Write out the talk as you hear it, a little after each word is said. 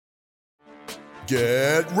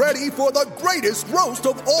Get ready for the greatest roast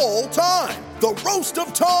of all time, the Roast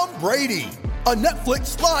of Tom Brady, a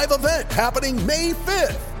Netflix live event happening May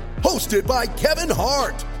 5th. Hosted by Kevin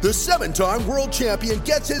Hart, the 7-time world champion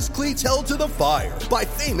gets his cleats held to the fire by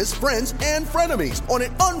famous friends and frenemies on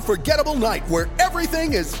an unforgettable night where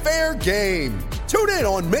everything is fair game. Tune in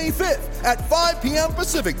on May 5th at 5 p.m.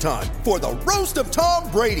 Pacific time for the Roast of Tom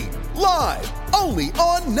Brady, live only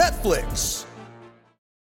on Netflix.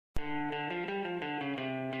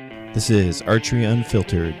 This is Archery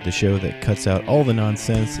Unfiltered, the show that cuts out all the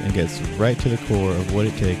nonsense and gets right to the core of what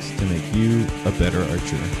it takes to make you a better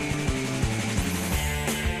archer.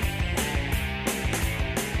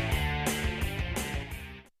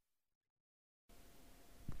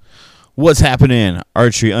 What's happening,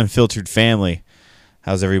 Archery Unfiltered family?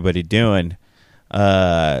 How's everybody doing?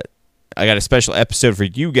 I got a special episode for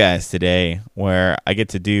you guys today where I get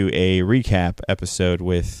to do a recap episode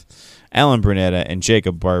with Alan Brunetta and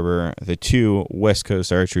Jacob Barber, the two West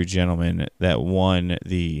Coast archery gentlemen that won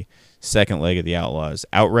the second leg of the Outlaws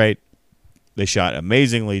outright. They shot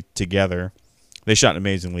amazingly together. They shot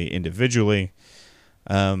amazingly individually.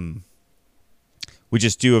 We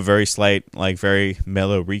just do a very slight, very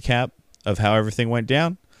mellow recap of how everything went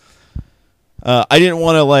down. I didn't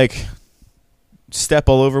want to, step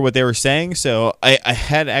all over what they were saying, so I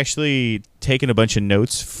had actually taken a bunch of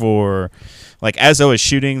notes for, as I was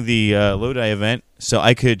shooting the Lodi event, so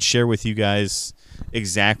I could share with you guys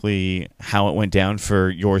exactly how it went down for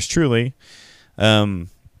yours truly. It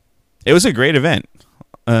was a great event.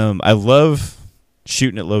 I love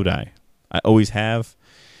shooting at Lodi. I always have.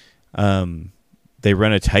 They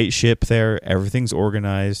run a tight ship there. Everything's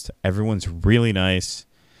organized. Everyone's really nice.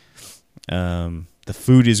 The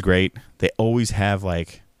food is great. They always have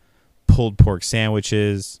pulled pork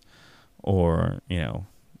sandwiches or,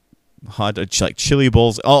 hot chili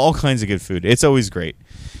bowls, all kinds of good food. It's always great.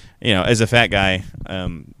 As a fat guy,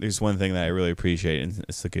 there's one thing that I really appreciate, and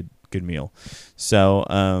it's a good meal. So,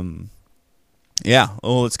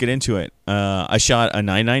 let's get into it. I shot a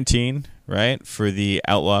 919, right, for the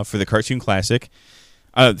Outlaw, for the Cartoon Classic.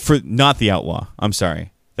 Not the Outlaw. I'm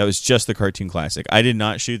sorry. That was just the Cartoon Classic. I did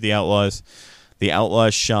not shoot the Outlaws. The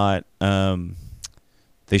Outlaws shot,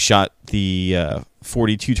 they shot the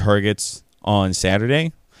 42 targets on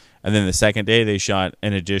Saturday, and then the second day they shot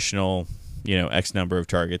an additional, X number of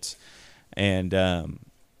targets. And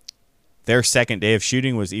their second day of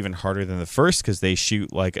shooting was even harder than the first because they shoot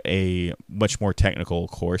a much more technical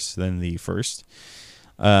course than the first.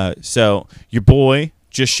 So your boy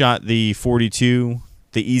just shot the 42,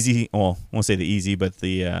 the easy, well, I won't say the easy, but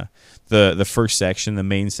the first section, the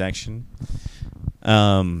main section.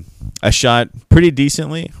 I shot pretty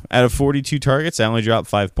decently out of 42 targets. I only dropped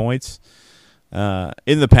 5 points. In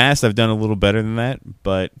the past, I've done a little better than that,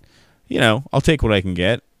 but, I'll take what I can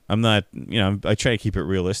get. I'm not, I try to keep it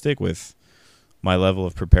realistic with my level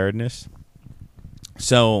of preparedness.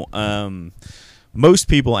 So, most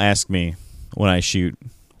people ask me when I shoot,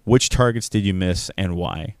 which targets did you miss and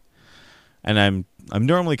why? And I'm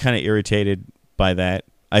normally kind of irritated by that.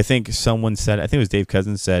 I think someone said, I think it was Dave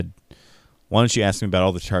Cousins said, why don't you ask me about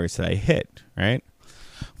all the targets that I hit, right?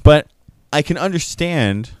 But I can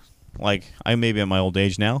understand, I may be at my old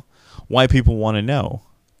age now, why people want to know.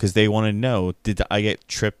 Because they want to know, did I get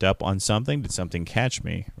tripped up on something? Did something catch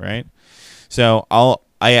me, right? So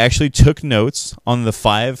I actually took notes on the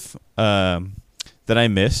 5 that I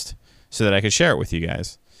missed so that I could share it with you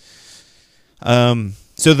guys.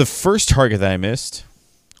 So the first target that I missed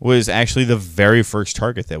was actually the very first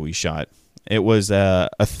target that we shot. It was a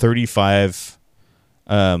 35.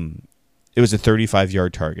 It was a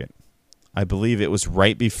 35-yard target. I believe it was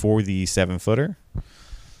right before the 7-footer.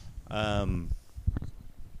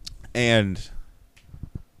 And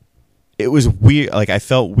it was weird. I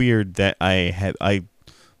felt weird that I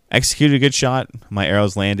executed a good shot. My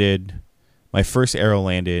arrows landed. My first arrow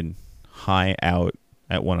landed high out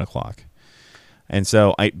at 1:00. And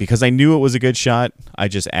so because I knew it was a good shot, I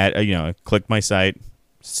just clicked my sight,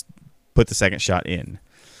 put the second shot in.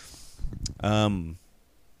 When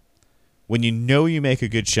you make a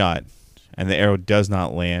good shot and the arrow does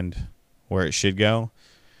not land where it should go,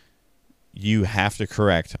 you have to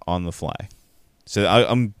correct on the fly. So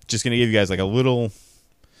I'm just going to give you guys a little,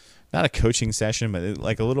 not a coaching session, but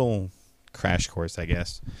a little crash course, I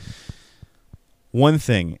guess. One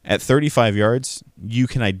thing, at 35 yards, you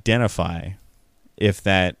can identify if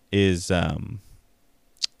that is,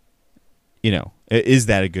 is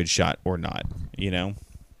that a good shot or not,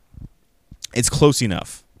 It's close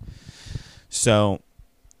enough. So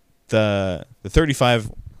the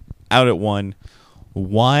 35 out at 1,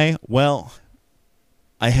 why? Well,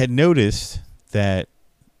 I had noticed that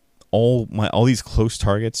all these close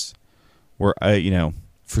targets were,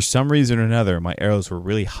 for some reason or another, my arrows were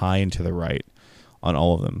really high and to the right on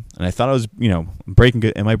all of them. And I thought I was, breaking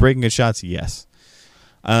good. Am I breaking good shots? Yes.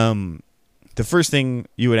 The first thing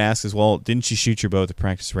you would ask is, well, didn't you shoot your bow at the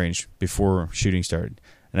practice range before shooting started?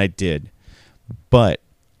 And I did. But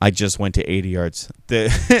I just went to 80 yards.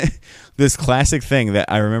 This classic thing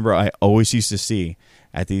that I remember I always used to see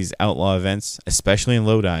at these outlaw events, especially in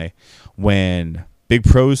Lodi, when big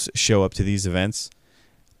pros show up to these events,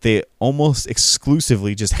 they almost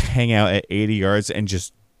exclusively just hang out at 80 yards and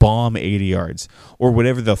just bomb 80 yards or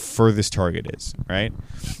whatever the furthest target is, right?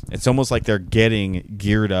 It's almost like they're getting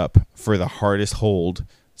geared up for the hardest hold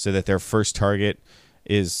so that their first target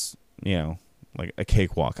is, like a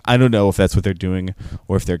cakewalk. I don't know if that's what they're doing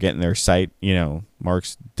or if they're getting their sight,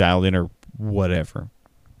 marks dialed in or whatever,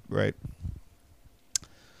 right?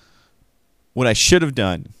 What I should have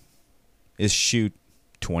done is shoot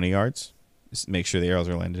 20 yards, make sure the arrows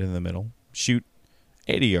are landed in the middle, shoot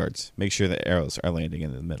 80 yards, make sure the arrows are landing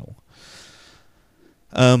in the middle.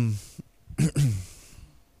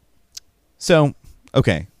 So,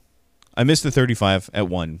 okay. I missed the 35 at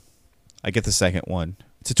 1. I get the second one.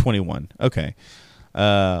 It's a 21. Okay.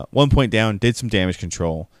 1 point down, did some damage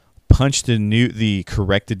control, punched the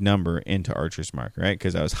corrected number into Archer's Mark, right?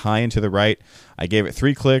 Because I was high and to the right. I gave it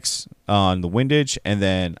 3 clicks on the windage, and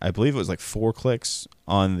then I believe it was like 4 clicks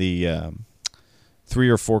on the 3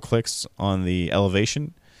 or 4 clicks on the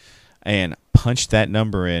elevation, and punched that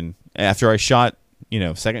number in. After I shot,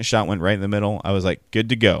 second shot went right in the middle. I was like, good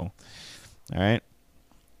to go. All right.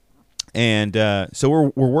 And so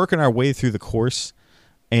we're working our way through the course,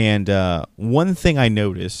 and one thing I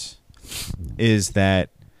notice is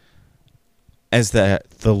that as the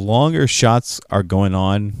longer shots are going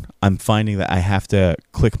on, I'm finding that I have to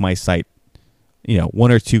click my sight,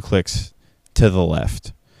 1 or 2 clicks to the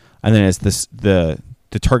left. And then as the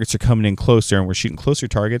targets are coming in closer and we're shooting closer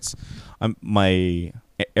targets, my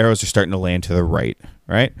arrows are starting to land to the right,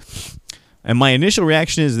 right? And my initial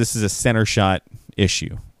reaction is this is a center shot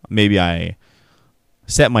issue. Maybe I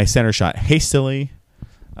set my center shot hastily.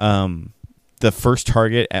 The first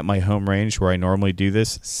target at my home range where I normally do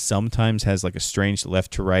this sometimes has like a strange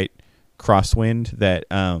left to right crosswind that,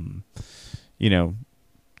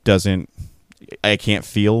 doesn't, I can't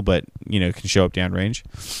feel, but, can show up downrange.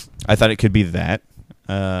 I thought it could be that.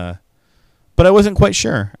 But I wasn't quite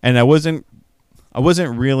sure. And I wasn't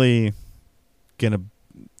really going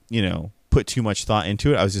to, put too much thought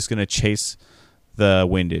into it. I was just going to chase the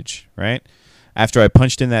windage, right? After I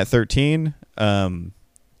punched in that 13,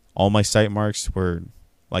 all my sight marks were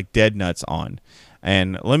like dead nuts on.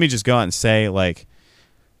 And let me just go out and say, like,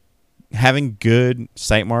 having good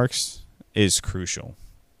sight marks is crucial.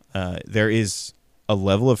 There is a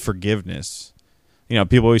level of forgiveness.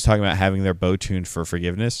 People always talk about having their bow tuned for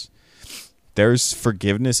forgiveness. There's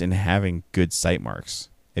forgiveness in having good sight marks.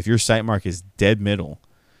 If your sight mark is dead middle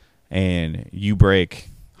and you break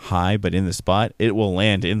high but in the spot, it will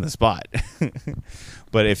land in the spot.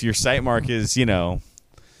 But if your sight mark is,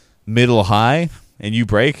 middle high and you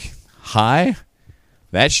break high,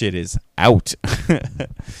 that shit is out.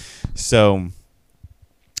 So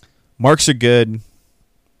marks are good.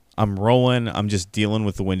 I'm rolling. I'm just dealing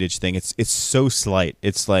with the windage thing. It's so slight.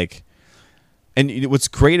 It's like, and what's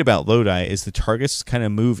great about Lodi is the targets kind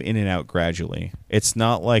of move in and out gradually. It's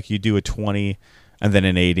not like you do a 20 and then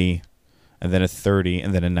an 80 and then a 30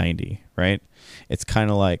 and then a 90, right? It's kind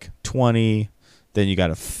of like 20, then you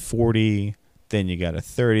got a 40, then you got a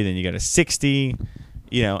 30, then you got a 60,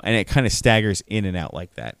 and it kind of staggers in and out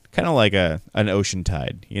like that. Kind of like an ocean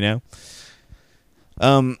tide,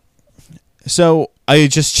 So I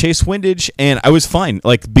just chased windage, and I was fine.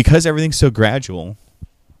 Like, because everything's so gradual,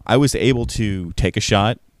 I was able to take a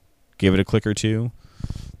shot, give it a click or two,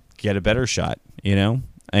 get a better shot,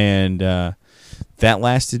 And that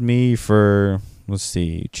lasted me for, let's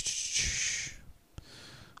see,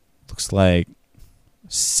 looks like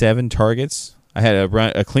 7 targets. I had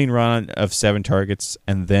a clean run of 7 targets,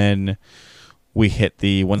 and then we hit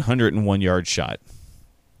the 101-yard shot.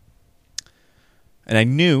 And I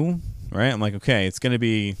knew, right? I'm like, okay, it's going to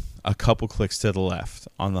be a couple clicks to the left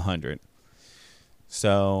on the 100.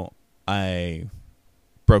 So I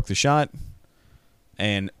broke the shot,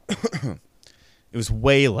 and it was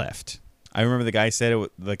way left. I remember the guy said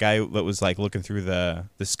the guy that was like looking through the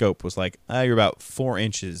scope was like, you're about 4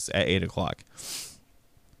 inches at 8 o'clock.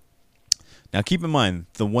 Now, keep in mind,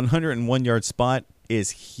 the 101-yard spot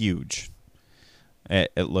is huge at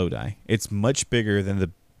Lodi. It's much bigger than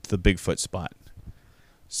the Bigfoot spot.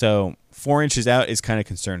 So 4 inches out is kind of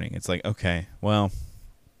concerning. It's like, okay, well,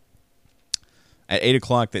 At 8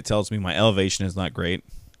 o'clock, that tells me my elevation is not great,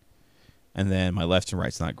 and then my left and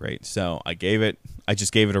right's not great. So I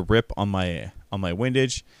just gave it a rip on my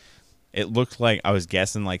windage. It looked like I was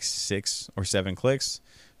guessing like 6 or 7 clicks.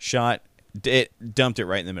 Shot it, dumped it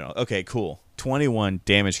right in the middle. Okay, cool. 21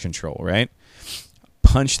 damage control, right?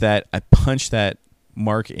 I punched that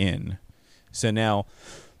mark in. So now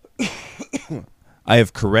I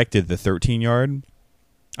have corrected the 13-yard.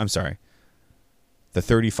 I'm sorry. The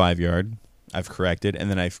 35-yard I've corrected, and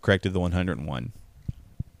then I've corrected the 101.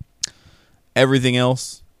 Everything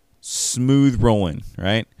else, smooth rolling,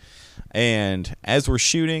 right? And as we're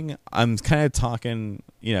shooting, I'm kind of talking,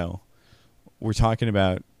 we're talking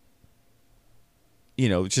about,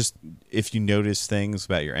 just if you notice things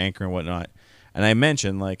about your anchor and whatnot. And I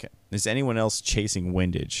mentioned, like, is anyone else chasing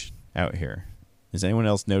windage out here? Is anyone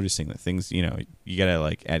else noticing that things, you got to,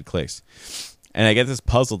 like, add clicks? And I get this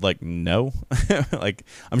puzzled, like, no. Like,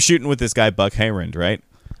 I'm shooting with this guy, Buck Hayrand, right?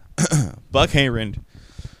 Buck Hayrand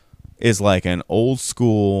is like an old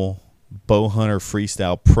school bow hunter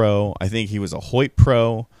freestyle pro. I think he was a Hoyt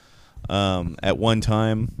pro at one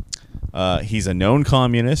time. He's a known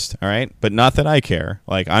communist, all right? But not that I care.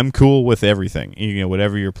 Like, I'm cool with everything,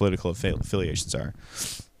 whatever your political affiliations are.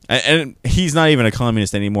 And he's not even a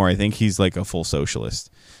communist anymore. I think he's like a full socialist.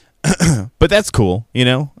 But that's cool,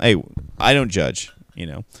 Hey, I don't judge,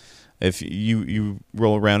 If you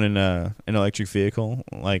roll around in an electric vehicle,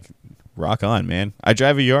 like, rock on, man. I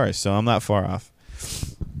drive a Yaris, so I'm not far off.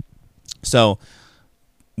 So,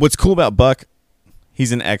 what's cool about Buck,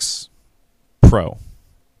 he's an ex-pro.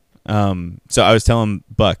 So I was telling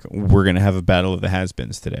Buck, we're going to have a battle of the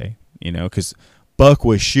has-beens today, because Buck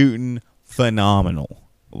was shooting phenomenal.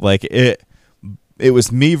 Like, it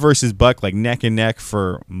was me versus Buck, like, neck and neck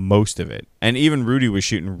for most of it. And even Rudy was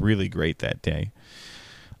shooting really great that day.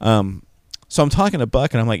 So I'm talking to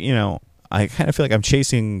Buck, and I'm like, I kind of feel like I'm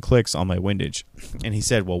chasing clicks on my windage. And he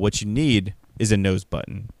said, well, what you need is a nose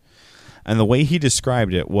button. And the way he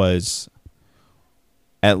described it was,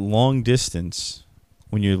 at long distance,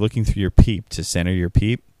 when you're looking through your peep to center your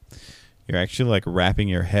peep, you're actually, like, wrapping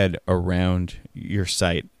your head around your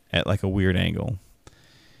sight at, like, a weird angle.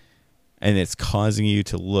 And it's causing you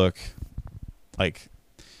to look like,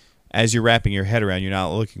 as you're wrapping your head around, you're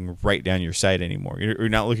not looking right down your sight anymore. You're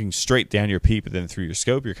not looking straight down your peep and then through your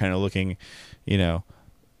scope. You're kind of looking,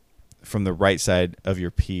 from the right side of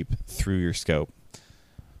your peep through your scope.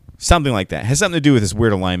 Something like that. It has something to do with this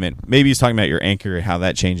weird alignment. Maybe he's talking about your anchor and how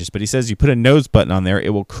that changes. But he says you put a nose button on there,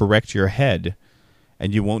 it will correct your head,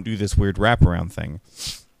 and you won't do this weird wraparound thing.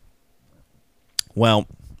 Well,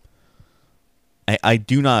 I'm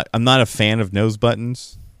not a fan of nose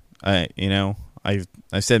buttons. I've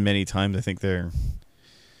said many times, I think they're,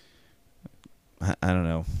 I don't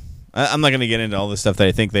know. I'm not going to get into all the stuff that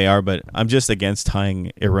I think they are, but I'm just against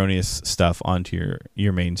tying erroneous stuff onto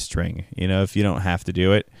your main string. If you don't have to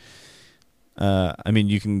do it.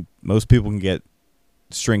 Most people can get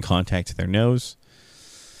string contact to their nose.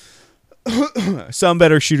 Some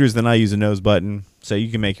better shooters than I use a nose button, so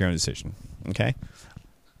you can make your own decision. Okay?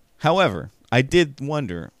 However, I did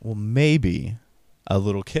wonder, well, maybe a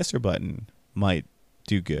little kisser button might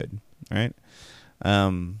do good, right?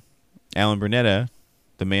 Alan Burnetta,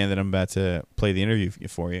 the man that I'm about to play the interview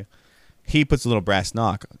for you, he puts a little brass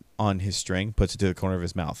knock on his string, puts it to the corner of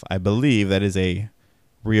his mouth. I believe that is a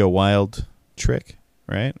Rio Wild trick,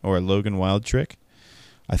 right? Or a Logan Wild trick.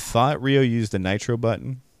 I thought Rio used a nitro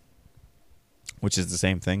button, which is the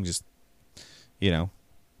same thing, just,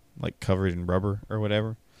 like covered in rubber or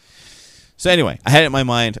whatever. So anyway, I had it in my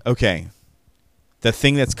mind, okay, the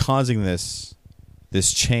thing that's causing this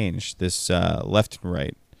change, this left and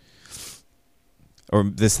right, or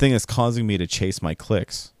this thing that's causing me to chase my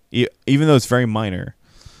clicks, even though it's very minor,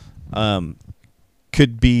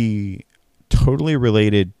 could be totally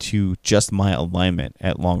related to just my alignment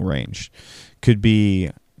at long range. Could be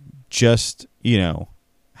just,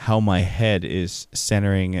 how my head is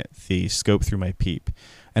centering the scope through my peep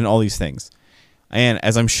and all these things. And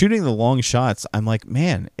as I'm shooting the long shots, I'm like,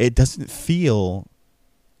 man, it doesn't feel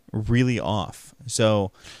really off.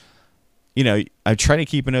 So, I try to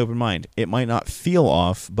keep an open mind. It might not feel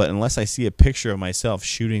off, but unless I see a picture of myself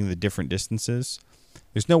shooting the different distances,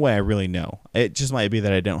 there's no way I really know. It just might be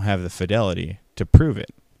that I don't have the fidelity to prove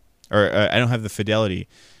it. Or I don't have the fidelity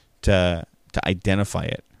to identify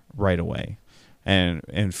it right away.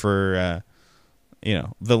 And for,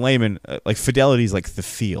 the layman, like, fidelity is like the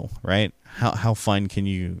feel, right? How fine can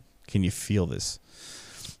you feel this?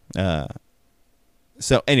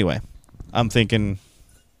 So anyway, I'm thinking,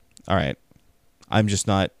 all right, I'm just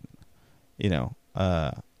not,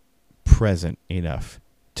 present enough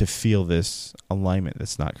to feel this alignment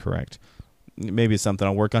that's not correct. Maybe it's something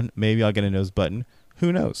I'll work on. Maybe I'll get a nose button.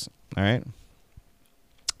 Who knows? All right.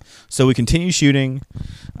 So we continue shooting.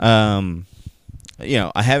 I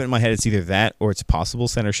have it in my head it's either that or it's a possible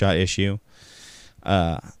center shot issue.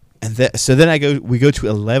 So then we go to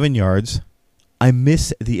 11 yards. I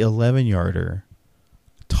miss the 11-yarder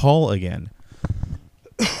tall again.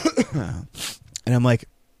 And I'm like,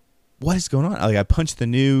 what is going on? I punched the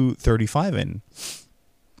new 35 in.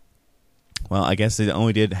 Well, I guess it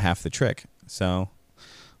only did half the trick. So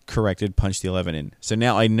corrected, punched the 11 in. So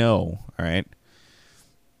now I know, all right,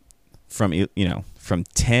 from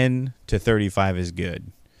 10 to 35 is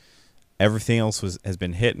good. Everything else has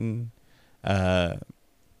been hitting. The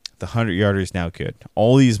 100-yarder is now good.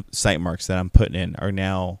 All these sight marks that I'm putting in are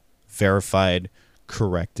now verified,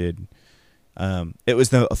 corrected. It was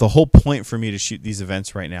the whole point for me to shoot these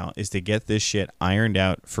events right now is to get this shit ironed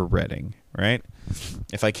out for Reading, right?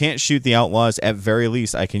 If I can't shoot the Outlaws, at very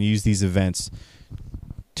least, I can use these events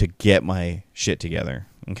to get my shit together,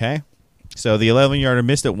 okay? So the 11-yarder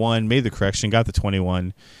missed at 1, made the correction, got the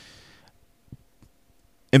 21.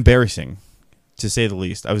 Embarrassing, to say the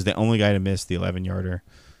least. I was the only guy to miss the 11-yarder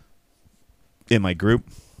in my group.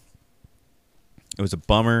 It was a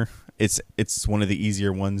bummer. It's one of the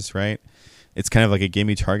easier ones, right? It's kind of like a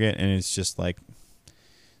gimme target, and it's just like,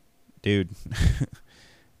 dude,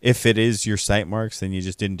 if it is your sight marks, then you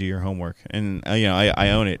just didn't do your homework. And I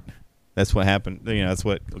own it. That's what happened. That's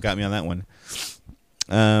what got me on that one.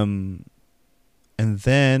 And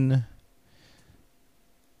then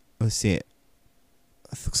let's see. It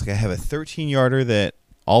looks like I have a 13-yarder that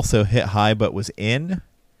also hit high but was in.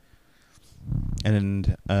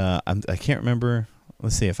 And I can't remember.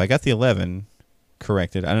 Let's see if I got the 11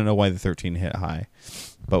 corrected. I don't know why the 13 hit high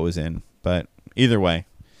but was in. But either way,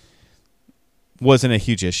 wasn't a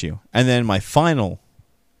huge issue. And then my final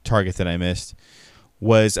target that I missed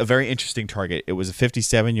was a very interesting target. It was a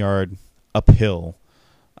 57-yard uphill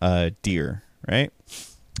deer, right?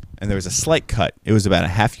 And there was a slight cut. It was about a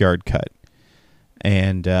half-yard cut.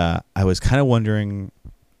 And I was kind of wondering,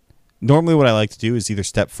 normally what I like to do is either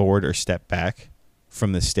step forward or step back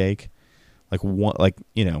from the stake.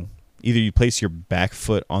 Either you place your back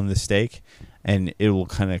foot on the stake and it will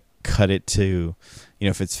kind of cut it to,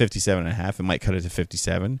 if it's 57.5, it might cut it to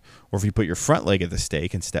 57. Or if you put your front leg at the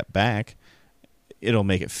stake and step back, it'll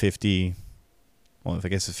make it 50. Well, if I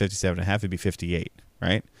guess it's 57.5, it'd be 58,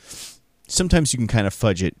 right? Sometimes you can kind of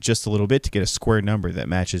fudge it just a little bit to get a square number that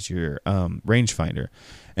matches your rangefinder.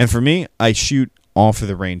 And for me, I shoot off of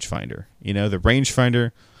the rangefinder. The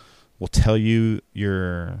rangefinder will tell you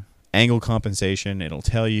your angle compensation.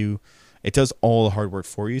 It does all the hard work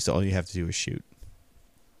for you, so all you have to do is shoot.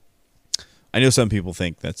 I know some people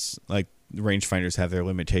think that's like rangefinders have their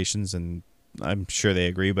limitations, and I'm sure they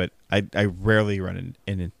agree, but I rarely run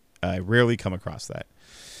in I rarely come across that.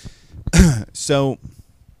 So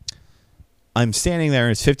I'm standing there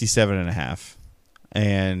and it's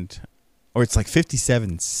 57.5, or it's like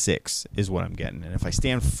 57.6 is what I'm getting. And if I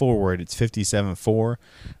stand forward, it's 57.4.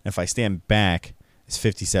 And if I stand back, it's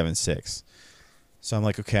 57.6. So I'm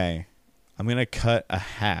like, okay, I'm going to cut a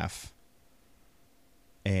half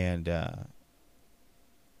and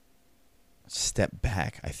step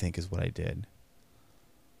back, I think is what I did.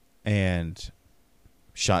 And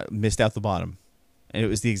missed out the bottom. And it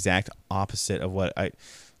was the exact opposite of what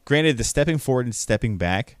granted, the stepping forward and stepping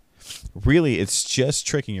back, really, it's just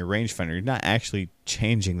tricking your rangefinder. You're not actually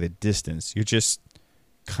changing the distance. You're just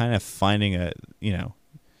kind of finding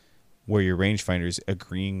where your rangefinder is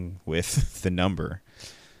agreeing with the number.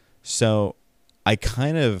 So I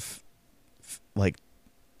kind of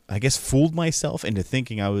fooled myself into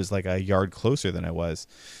thinking I was like a yard closer than I was.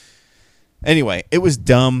 Anyway, it was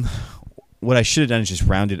dumb. What I should have done is just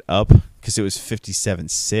round it up because it was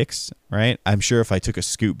 57.6, right? I'm sure if I took a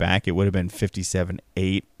scoot back, it would have been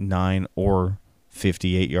 57.8, 9, or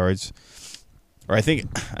 58 yards. Or I think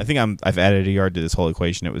I've added a yard to this whole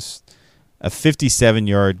equation. It was a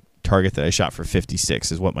 57-yard target that I shot for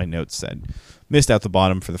 56 is what my notes said. Missed out the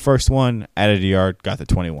bottom for the first one, added a yard, got the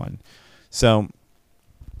 21. So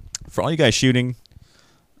for all you guys shooting,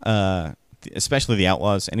 especially the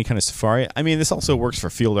Outlaws, any kind of safari, I mean, this also works for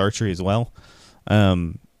field archery as well.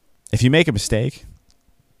 If you make a mistake,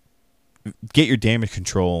 get your damage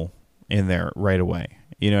control in there right away.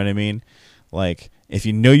 You know what I mean? Like, if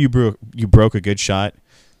you know you broke a good shot,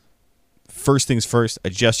 first things first,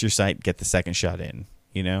 adjust your sight, get the second shot in.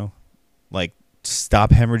 Like,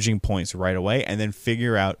 stop hemorrhaging points right away, and then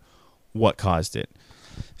figure out what caused it.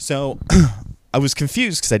 So I was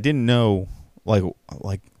confused because I didn't know,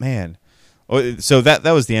 man. So that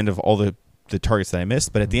was the end of all the the targets that I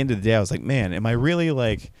missed. But at the end of the day, I was like, man, am I really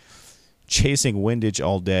like chasing windage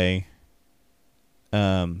all day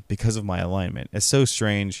because of my alignment? It's so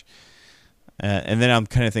strange. And then I'm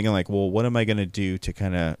kind of thinking like, well, what am I going to do to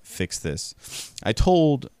kind of fix this? I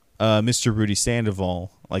told Mr. Rudy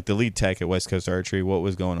Sandoval, like the lead tech at West Coast Archery, what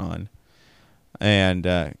was going on. And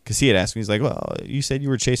because he had asked me, he's like, well, you said you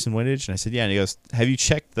were chasing windage. And I said, yeah. And he goes, have you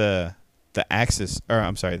checked the axis, or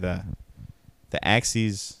I'm sorry, the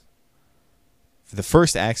axes, the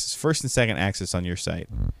first and second axis on your sight?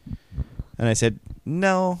 And I said,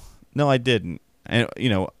 no, I didn't. And, you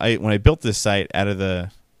know, when I built this sight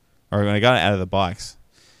when I got it out of the box,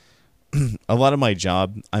 a lot of my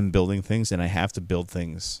job, I'm building things, and I have to build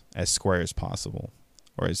things as square as possible,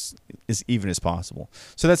 or as even as possible.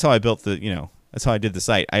 So that's how I built that's how I did the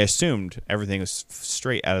sight. I assumed everything was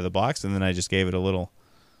straight out of the box, and then I just gave it a little,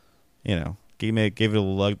 gave it a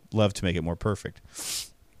little love to make it more perfect.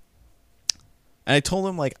 And I told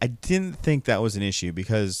him, like, I didn't think that was an issue,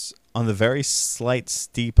 because on the very slight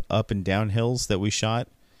steep up and down hills that we shot,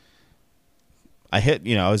 I hit,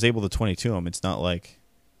 I was able to 22 them. It's not like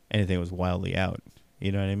anything was wildly out.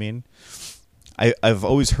 You know what I mean? I've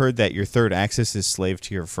always heard that your third axis is slave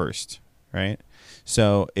to your first, right?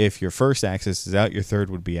 So if your first axis is out, your third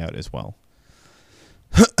would be out as well.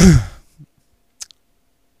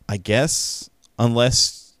 I guess,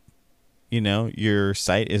 unless, your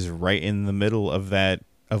sight is right in the middle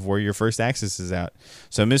of where your first axis is out.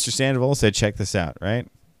 So Mr. Sandoval said, check this out, right?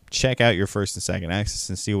 Check out your first and second axis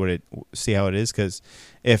and see how it is, because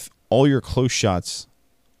if all your close shots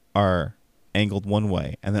are angled one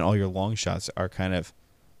way and then all your long shots are kind of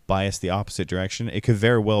biased the opposite direction, it could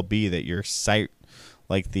very well be that your sight,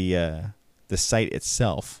 like the sight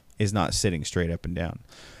itself, is not sitting straight up and down.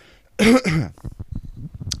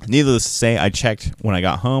 Needless to say, I checked when I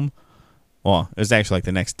got home. Well, it was actually like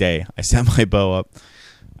the next day. I set my bow up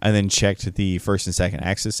and then checked the first and second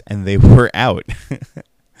axis, and they were out.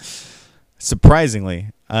 Surprisingly.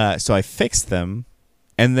 So I fixed them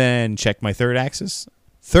and then checked my third axis.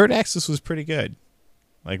 Third axis was pretty good,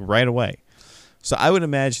 like right away. So I would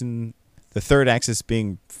imagine the third axis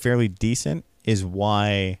being fairly decent is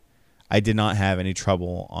why I did not have any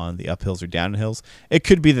trouble on the uphills or downhills. It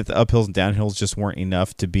could be that the uphills and downhills just weren't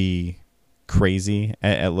enough to be crazy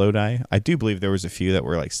at Lodi. I do believe there was a few that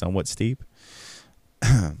were like somewhat steep.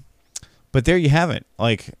 But there you have it.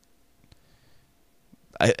 Like,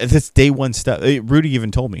 that's day one stuff. Rudy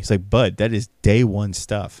even told me, he's like, Bud, that is day one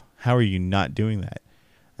stuff. How are you not doing that?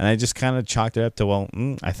 And I just kind of chalked it up to, well,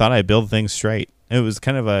 I thought I built things straight. It was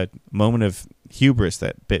kind of a moment of hubris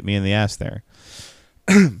that bit me in the ass there.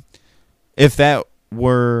 If the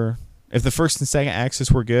first and second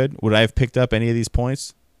axis were good, would I have picked up any of these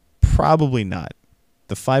points? Probably not.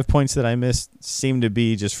 The 5 points that I missed seemed to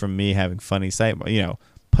be just from me having funny sight,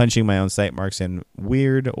 punching my own sight marks in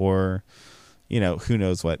weird, or, who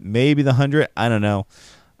knows what. Maybe the 100. I don't know.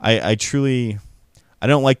 I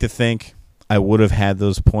don't like to think I would have had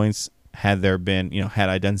those points had there been, had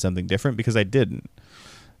I done something different, because I didn't.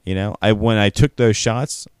 When I took those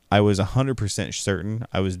shots, I was 100% certain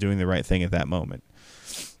I was doing the right thing at that moment.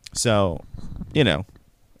 So,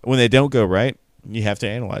 when they don't go right, you have to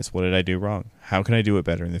analyze, what did I do wrong? How can I do it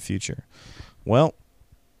better in the future? Well,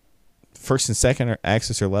 first and second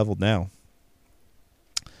axis are leveled now.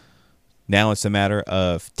 Now it's a matter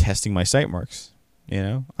of testing my sight marks.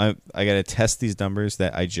 I got to test these numbers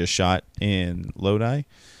that I just shot in Lodi,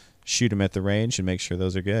 shoot them at the range, and make sure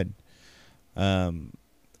those are good. And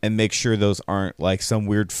make sure those aren't like some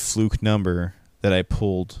weird fluke number that I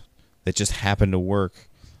pulled that just happened to work,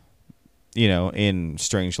 in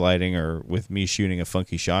strange lighting or with me shooting a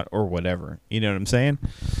funky shot or whatever. You know what I'm saying?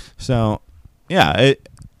 So, yeah,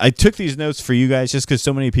 I took these notes for you guys just because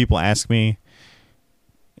so many people ask me,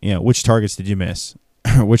 which targets did you miss?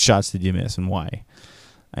 Which shots did you miss and why?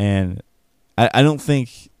 And I don't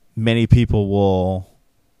think many people will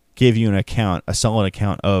give you a solid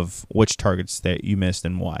account of which targets that you missed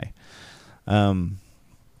and why.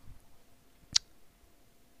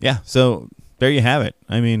 Yeah, so there you have it.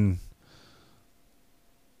 I mean,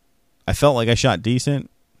 I felt like I shot decent.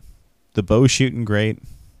 The bow's shooting great.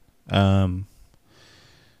 I'm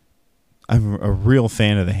a real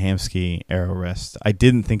fan of the Hamskea Arrow Rest. I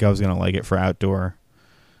didn't think I was going to like it for outdoor.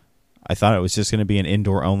 I thought it was just going to be an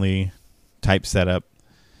indoor-only type setup.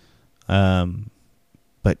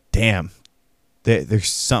 But damn, there's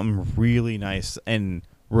something really nice and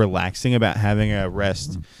relaxing about having a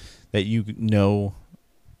rest that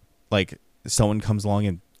like someone comes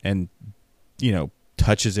along and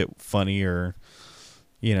touches it funny or,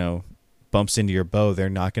 bumps into your bow. They're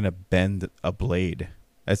not going to bend a blade.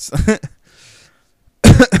 That's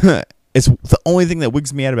it's the only thing that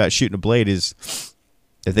wigs me out about shooting a blade is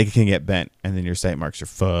that they can get bent, and then your sight marks are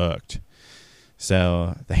fucked.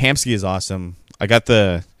 So the Hamskea is awesome. I got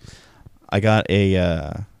a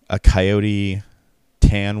coyote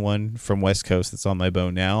tan one from West Coast that's on my bow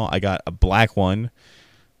now. I got a black one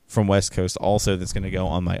from West Coast also that's going to go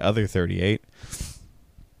on my other 38.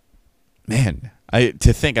 Man,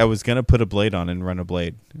 to think I was going to put a blade on and run a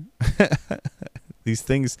blade. These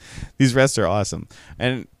rests are awesome.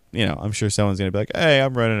 And, I'm sure someone's going to be like, hey,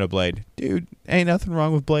 I'm running a blade. Dude, ain't nothing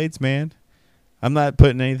wrong with blades, man. I'm not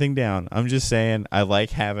putting anything down. I'm just saying I like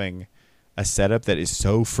having a setup that is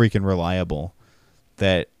so freaking reliable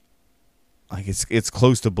that like it's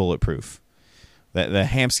close to bulletproof. The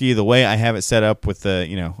Hamskea, the way I have it set up with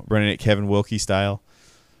the, running it Kevin Wilkie style,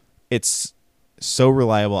 it's so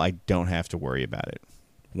reliable I don't have to worry about it.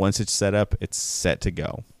 Once it's set up, it's set to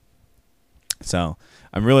go. So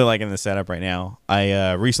I'm really liking the setup right now.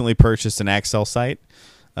 I recently purchased an Axcel sight.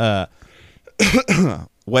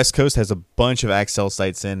 West Coast has a bunch of Axcel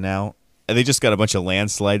sights in now. And they just got a bunch of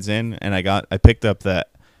landslides in, and I picked up the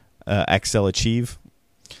Axcel Achieve.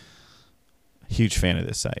 Huge fan of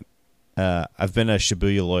this sight. I've been a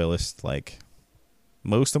Shibuya loyalist like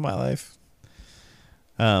most of my life.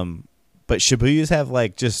 But Shibuyas have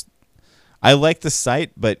I like the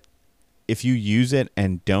sight, but if you use it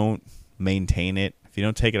and don't maintain it, if you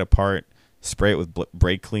don't take it apart, spray it with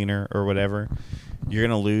brake cleaner or whatever, you're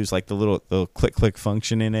gonna lose the little click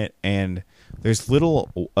function in it. And there's little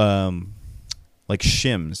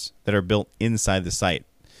shims that are built inside the sight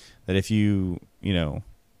that if you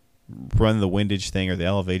run the windage thing or the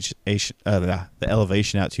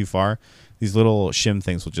elevation out too far, these little shim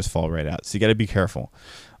things will just fall right out. So you got to be careful.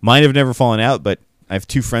 Mine have never fallen out, but I have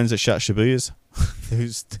two friends that shot Shibuyas.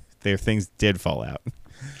 Their things did fall out.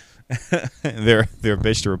 they're a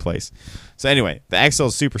bitch to replace. So anyway, the Axcel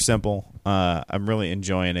is super simple. I'm really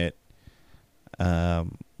enjoying it.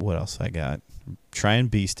 What else I got? Trying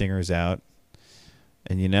bee stingers out.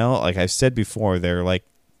 And like I've said before, they're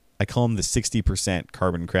I call them the 60%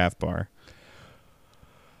 carbon craft bar.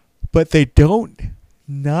 But they don't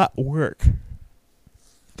not work.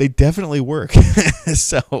 They definitely work.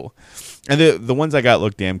 So, and the ones I got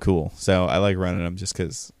look damn cool. So I like running them just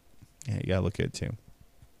because, you gotta look good too.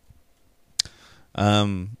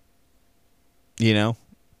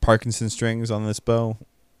 Parkinson strings on this bow.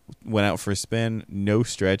 Went out for a spin. No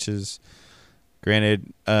stretches.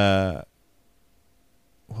 Granted, what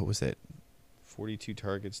was it? 42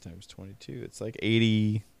 targets times 22. It's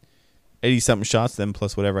 80 something shots then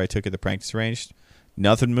plus whatever I took at the practice range.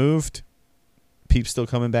 Nothing moved. Peep's still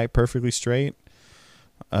coming back perfectly straight.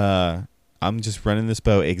 I'm just running this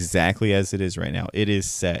bow exactly as it is right now. It is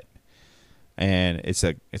set. And it's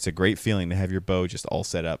a great feeling to have your bow just all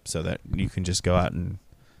set up so that you can just go out and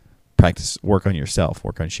practice, work on yourself,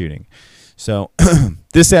 work on shooting. So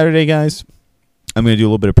this Saturday, guys, I'm going to do a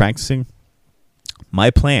little bit of practicing. My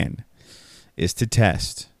plan is to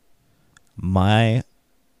test my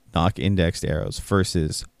nock indexed arrows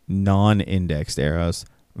versus non-indexed arrows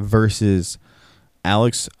versus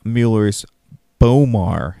Alex Mueller's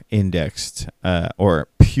Bowmar indexed or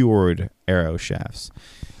pured arrow shafts.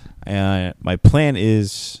 And my plan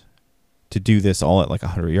is to do this all at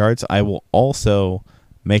 100 yards. I will also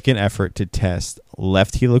make an effort to test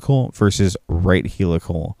left helical versus right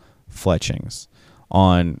helical fletchings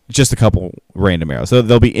on just a couple random arrows. So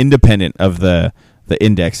they'll be independent of the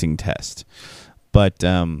indexing test. But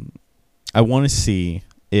I want to see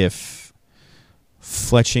if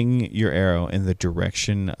fletching your arrow in the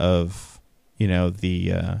direction of,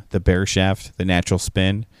 the bear shaft, the natural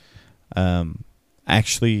spin,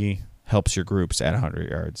 actually helps your groups at 100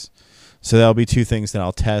 yards. So that'll be two things that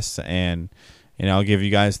I'll test, and I'll give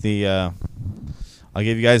you guys the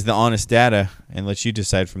honest data and let you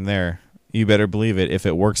decide from there. You better believe it. If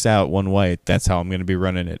it works out one way, that's how I'm going to be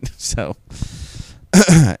running it. So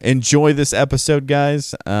enjoy this episode,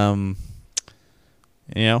 guys. The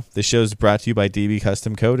show's brought to you by DB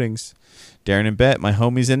Custom Coatings. Darren and Bet, my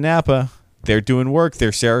homies in Napa, they're doing work.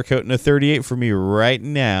 They're Cerakoting a 38 for me right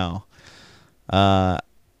now. I'm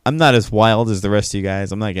not as wild as the rest of you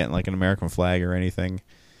guys. I'm not getting an American flag or anything.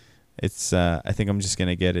 It's I think I'm just going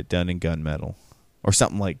to get it done in gunmetal or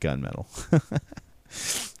something like gunmetal.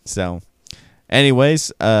 So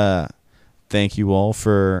anyways, thank you all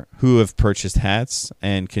for who have purchased hats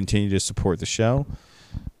and continue to support the show.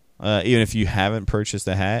 Even if you haven't purchased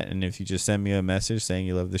a hat, and if you just send me a message saying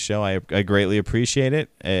you love the show, I greatly appreciate it.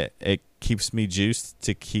 It keeps me juiced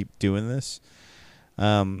to keep doing this.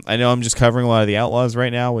 I know I'm just covering a lot of the Outlaws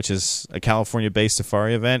right now, which is a California-based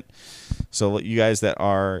safari event. So you guys that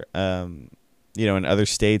are in other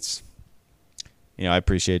states, I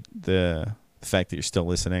appreciate the fact that you're still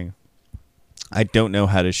listening. I don't know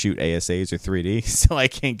how to shoot ASAs or 3D, so I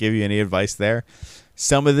can't give you any advice there.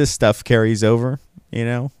 Some of this stuff carries over,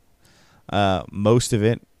 Most of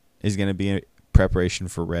it is going to be in preparation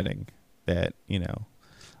for Reading. That, I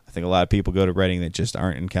think a lot of people go to Reading that just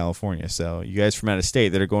aren't in California. So you guys from out of state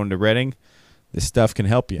that are going to Reading, this stuff can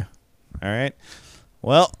help you. All right?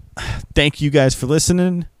 Well, thank you guys for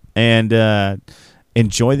listening, and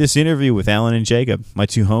enjoy this interview with Alan and Jacob, my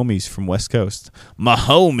two homies from West Coast. My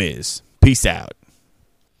homies. Peace out.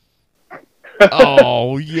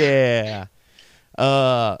 Oh, yeah.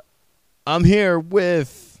 I'm here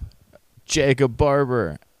with Jacob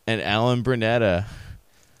Barber and Alan Brunetta,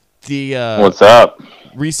 the what's up?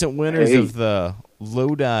 Recent winners of the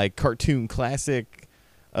Lodi Cartoon Classic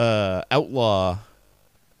Outlaw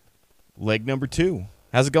leg number 2.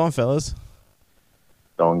 How's it going, fellas?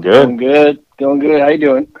 Going good. Going good. How you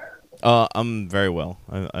doing? I'm very well.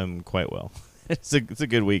 I'm quite well. It's a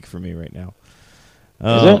good week for me right now.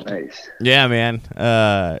 Is it? Nice. Yeah, man.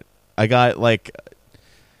 I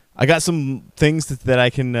got some things that I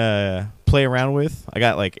can play around with. I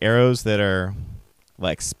got like arrows that are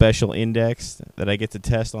like special indexed that I get to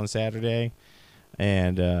test on Saturday,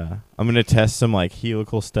 and I'm gonna test some like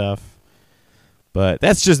helical stuff. But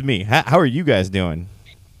that's just me. How are you guys doing?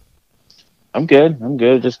 I'm good.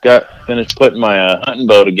 Just got finished putting my hunting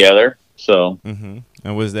bow together. So. Mm-hmm.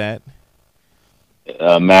 And was that?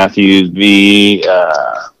 Matthews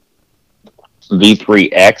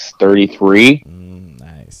V3X 33.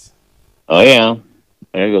 Nice. Oh yeah,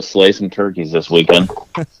 I gotta go slay some turkeys this weekend.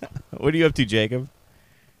 What are you up to, Jacob?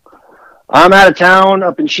 I'm out of town,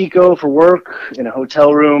 up in Chico for work, in a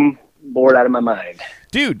hotel room, bored out of my mind.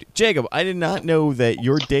 Dude, Jacob, I did not know that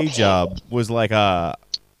your day job was like one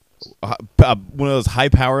of those high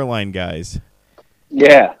power line guys.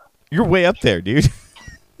 Yeah. You're way up there, dude.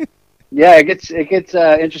 Yeah, it gets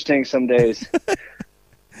interesting some days.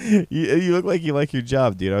 You look like you like your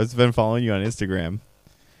job, dude. I've been following you on Instagram.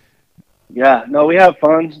 Yeah, no, we have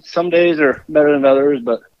fun. Some days are better than others,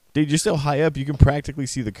 but dude, you're so high up, you can practically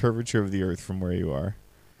see the curvature of the earth from where you are.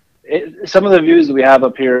 Some of the views that we have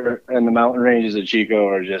up here in the mountain ranges of Chico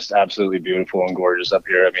are just absolutely beautiful and gorgeous up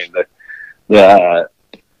here. I mean, the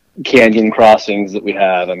canyon crossings that we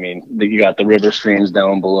have. I mean, you got the river streams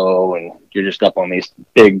down below, and you're just up on these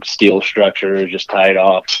big steel structures, just tied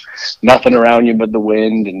off. Nothing around you but the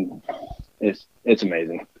wind, and it's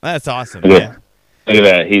amazing. That's awesome. Look at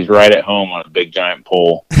that. He's right at home on a big giant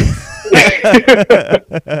pole.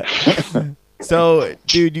 So,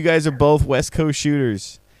 dude, you guys are both West Coast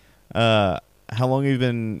shooters. How long have you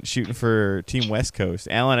been shooting for Team West Coast?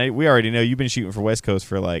 Alan, we already know you've been shooting for West Coast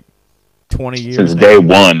for like 20 years since now. day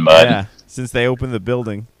one, bud. Yeah, since they opened the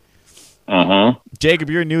building. Jacob,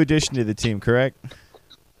 you're a new addition to the team, correct?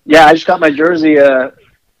 Yeah, I just got my jersey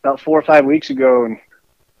about 4 or 5 weeks ago, and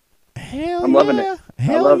I'm loving it.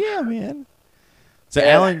 Hell yeah, man. So,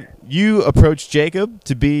 yeah. Alan, you approached Jacob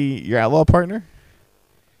to be your outlaw partner?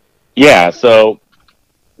 Yeah, so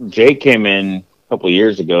Jake came in a couple of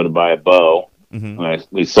years ago to buy a bow.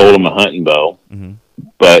 Mm-hmm. We sold him a hunting bow, mm-hmm.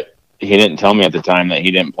 but he didn't tell me at the time that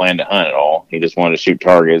he didn't plan to hunt at all. He just wanted to shoot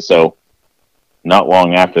targets. So not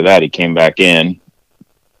long after that, he came back in.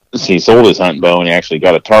 He sold his hunting bow, and he actually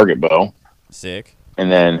got a target bow. Sick. And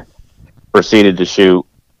then proceeded to shoot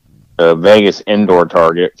a Vegas indoor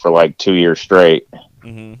target for like 2 years straight.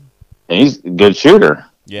 Mm-hmm. And he's a good shooter.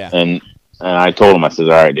 Yeah. And I told him, I said,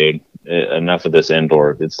 all right, dude, enough of this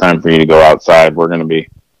indoor. It's time for you to go outside. We're going to be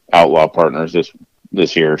outlaw partners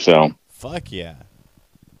this year. So. Fuck yeah.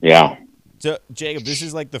 Yeah. So, Jacob, this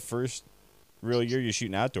is like the first real year you're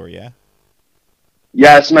shooting outdoor, yeah?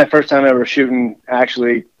 Yeah, it's my first time ever shooting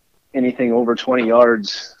actually anything over 20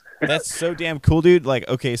 yards. That's so damn cool, dude. Like,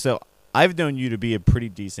 okay, so I've known you to be a pretty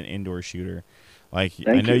decent indoor shooter. Like,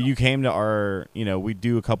 I know you came to our, we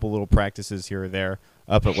do a couple little practices here or there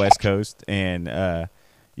up at West Coast, and,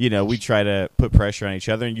 we try to put pressure on each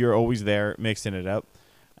other, and you're always there mixing it up.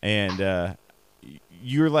 And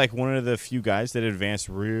you're like one of the few guys that advanced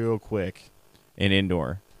real quick in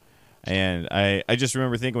indoor. And I just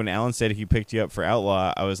remember thinking when Alan said he picked you up for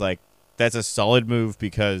outlaw, I was like, that's a solid move,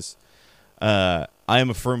 because I am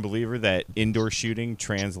a firm believer that indoor shooting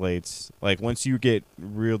translates. Like, once you get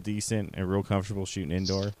real decent and real comfortable shooting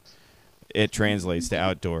indoor, it translates to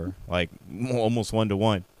outdoor, like almost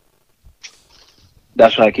 1-to-1.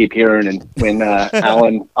 That's what I keep hearing. And when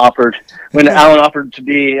Alan offered to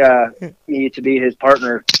be me to be his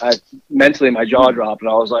partner, mentally my jaw dropped, and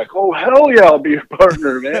I was like, "Oh hell yeah, I'll be your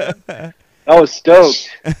partner, man!" I was stoked.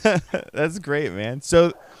 That's great, man.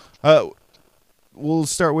 So, we'll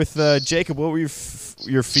start with Jacob. What were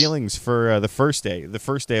your feelings for the first day of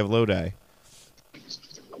Lodi?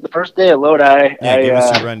 The first day of Lodi, Yeah, give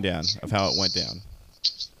us your rundown of how it went down.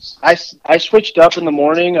 I switched up in the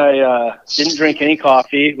morning. I didn't drink any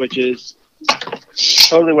coffee, which is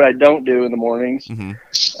totally what I don't do in the mornings.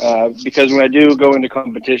 Because when I do go into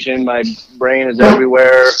competition, my brain is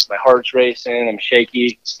everywhere. My heart's racing. I'm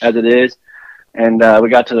shaky as it is. And we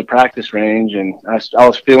got to the practice range, and I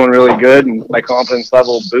was feeling really good, and my confidence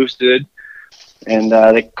level boosted. And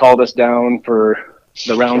they called us down for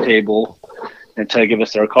the round table and to give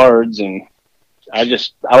us our cards. And I was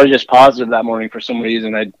just positive that morning for some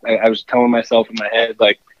reason. I was telling myself in my head,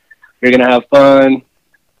 like, you're gonna have fun,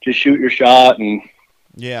 just shoot your shot, and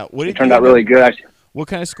yeah, it turned out really good. What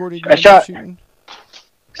kind of score did you end up shooting?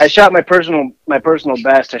 I shot my personal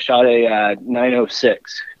best. I shot a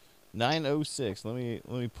 906. 906. Let me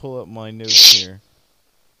pull up my notes here.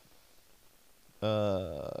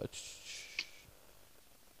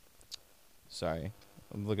 Sorry,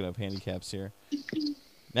 I'm looking up handicaps here.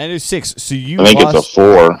 906. So you I think lost, it's a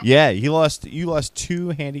 4. Yeah, you lost 2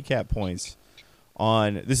 handicap points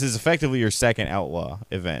on. This is effectively your second outlaw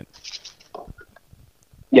event.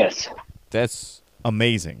 Yes. That's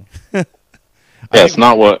amazing. That's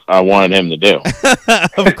not what I wanted him to do.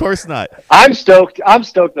 Of course not. I'm stoked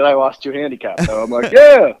that I lost 2 handicaps. So I'm like,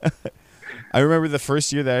 yeah. I remember the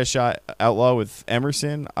first year that I shot outlaw with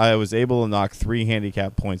Emerson, I was able to knock 3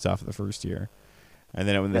 handicap points off the first year. And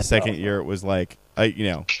then in the second year, it was like, I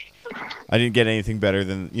didn't get anything better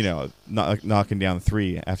than, knocking down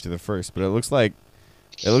 3 after the first. But it looks like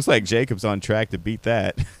Jacob's on track to beat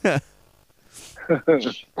that.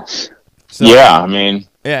 So, yeah, I mean.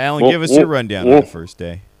 Yeah, Alan, give us your rundown on the first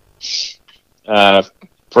day.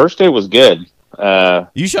 First day was good.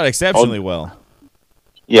 You shot exceptionally well.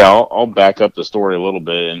 Yeah, I'll back up the story a little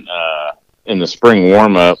bit. And in the spring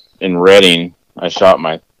warm-up in Reading, I shot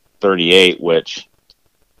my 38, which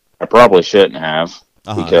I probably shouldn't have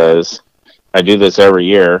because I do this every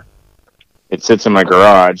year. It sits in my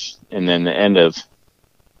garage, and then the end of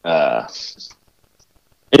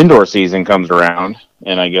indoor season comes around,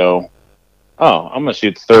 and I go, oh, I'm going to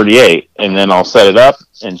shoot 38, and then I'll set it up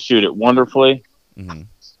and shoot it wonderfully,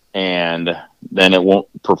 and then it won't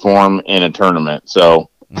perform in a tournament.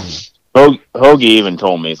 So Hoagie even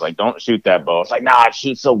told me, he's like, don't shoot that bow. It's like, nah, it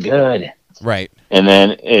shoots so good. Right. And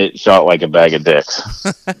then it shot like a bag of dicks.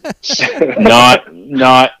 not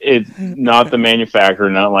the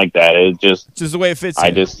manufacturer, not like that. It just the way it fits.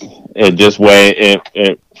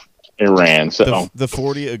 It ran. So the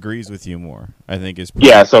 40 agrees with you more, I think, is pretty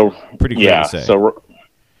clear to say. So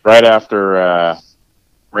right after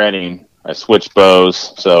Reading, I switched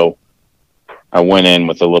bows, so I went in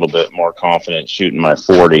with a little bit more confidence shooting my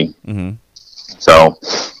 40. So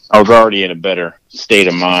I was already in a better state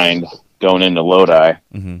of mind going into Lodi.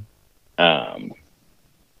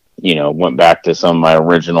 Went back to some of my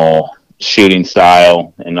original shooting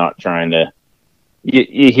style and not trying to.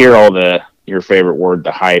 You hear all your favorite word,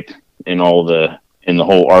 the hype, in the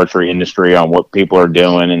whole archery industry on what people are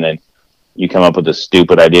doing, and then you come up with a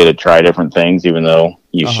stupid idea to try different things, even though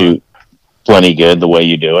you shoot plenty good the way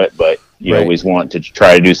you do it, but you always want to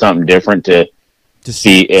try to do something different to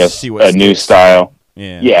see if a new style,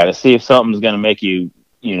 to see if something's going to make you,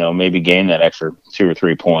 maybe gain that extra 2 or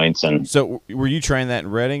 3 points. And so, were you trying that in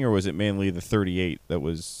Reading, or was it mainly the 38 that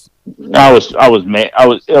was? I was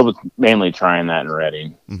mainly trying that in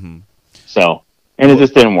Reading. So. And it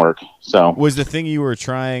just didn't work. So was the thing you were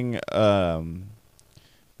trying,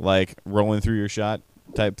 like rolling through your shot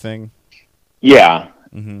type thing? Yeah.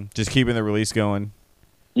 Just keeping the release going.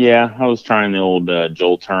 Yeah, I was trying the old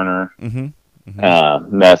Joel Turner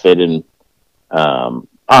method, and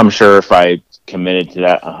I'm sure if I committed to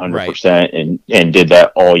that 100% and did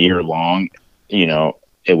that all year long,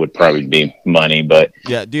 it would probably be money. But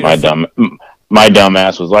yeah, dude, my dumb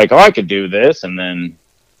ass was like, oh, I could do this, and then.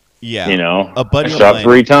 Yeah, I shot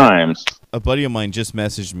 3 times. A buddy of mine just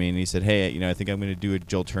messaged me and he said, "Hey, I think I'm going to do a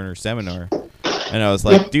Joel Turner seminar," and I was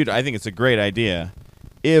like, "Dude, I think it's a great idea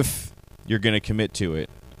if you're going to commit to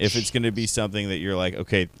it. If it's going to be something that you're like,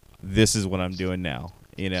 okay, this is what I'm doing now,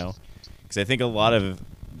 because I think a lot of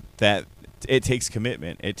that it takes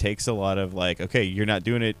commitment. It takes a lot of like, okay, you're not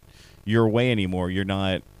doing it your way anymore. You're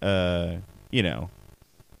not,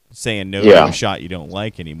 saying no to a shot you don't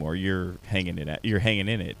like anymore. You're hanging in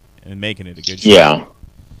it and making it a good shot.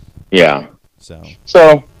 Yeah. So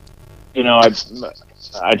I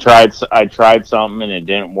tried something and it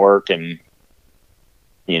didn't work, and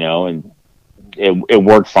and it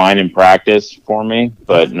worked fine in practice for me,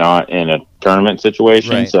 but not in a tournament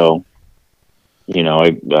situation. Right. So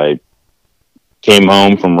I came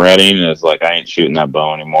home from Reading and it's like, I ain't shooting that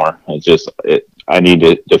bow anymore. I need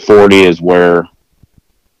to, the 40 is where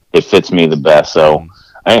it fits me the best. So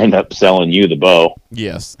I ended up selling you the bow.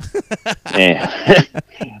 Yes. And I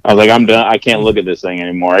was like, I'm done. I can't look at this thing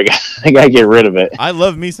anymore. I got to get rid of it. I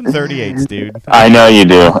love me some 38s, dude. I know you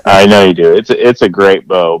do. It's a great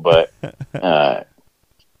bow, but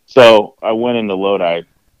so I went into Lodi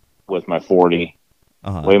with my 40,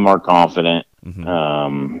 way more confident,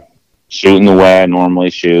 shooting the way I normally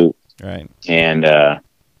shoot, right? And I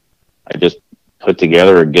just put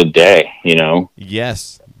together a good day, you know.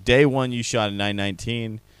 Yes, day one you shot a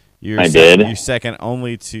 919. I did. You're second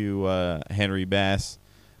only to Henry Bass,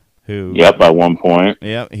 who. Yep, by 1 point.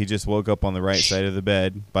 Yep, he just woke up on the right side of the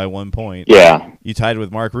bed by 1 point. Yeah. You tied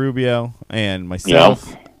with Mark Rubio and myself.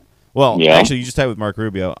 Yep. Well, actually, you just tied with Mark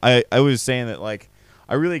Rubio. I was saying that, like,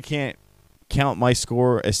 I really can't count my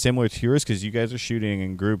score as similar to yours because you guys are shooting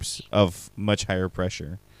in groups of much higher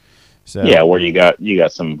pressure. So yeah, where you got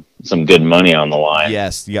some good money on the line.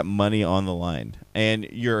 Yes, you got money on the line, and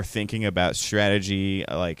you're thinking about strategy,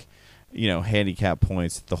 like, you know, handicap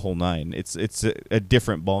points, the whole nine. It's a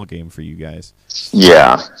different ball game for you guys.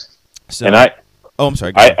 Yeah. So, and I'm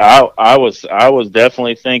sorry. I was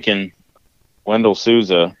definitely thinking Wendell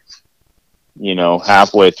Souza, you know,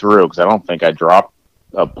 halfway through, because I don't think I dropped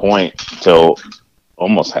a point till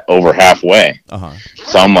almost over halfway.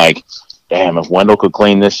 So I'm like, damn, if Wendell could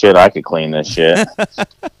clean this shit, I could clean this shit.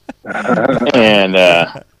 And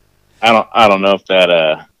I don't know if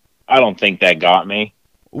that I don't think that got me.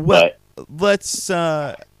 Well, let's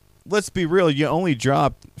be real. You only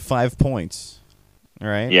dropped 5 points, all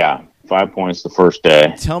right? Yeah, 5 points the first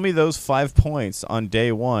day. Tell me those 5 points on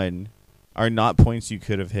day one are not points you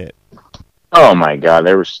could have hit. Oh my god,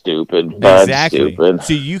 they were stupid. Exactly. Stupid.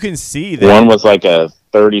 So you can see that one was like a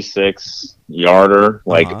 36 yarder,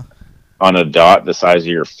 like on a dot the size of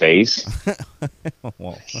your face.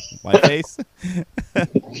 Well, my face.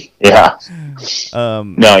 Yeah.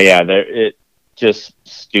 No, yeah, it just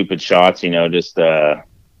stupid shots. You know, just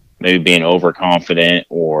maybe being overconfident,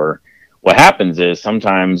 or what happens is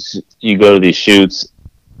sometimes you go to these shoots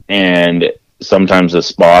and sometimes the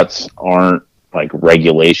spots aren't like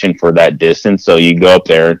regulation for that distance. So you go up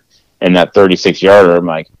there and that 36 yarder, I'm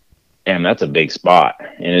like, damn, that's a big spot.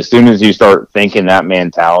 And as soon as you start thinking that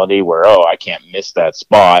mentality where, oh, I can't miss that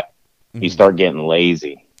spot, you start getting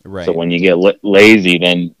lazy. Right. So when you get lazy,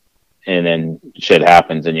 then shit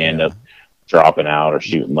happens and you end up dropping out or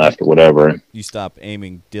shooting left or whatever. You stop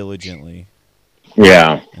aiming diligently.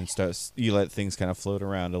 Yeah. And you let things kind of float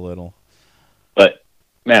around a little. But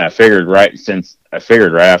man, I figured right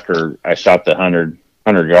after I shot the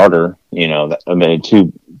 100 yarder, you know, I made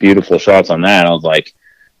 2 beautiful shots on that. I was like,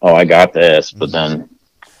 oh, I got this. But then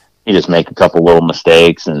you just make a couple little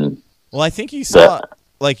mistakes. And well, I think you saw,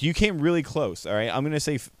 like, you came really close. All right. I'm going to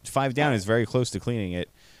say 5 down is very close to cleaning it.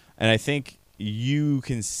 And I think you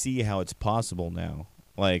can see how it's possible now.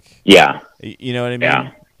 Like, yeah, you know what I mean?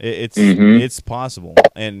 Yeah. It's possible.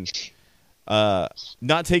 And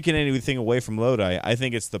not taking anything away from Lodi, I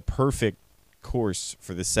think it's the perfect course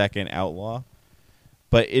for the second Outlaw.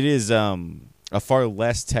 But it is a far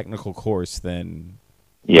less technical course than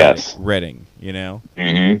Reading, you know?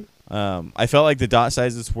 I felt like the dot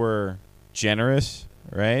sizes were generous,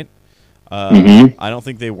 right? I don't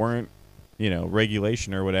think they weren't, you know,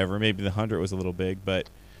 regulation or whatever. Maybe the 100 was a little big, but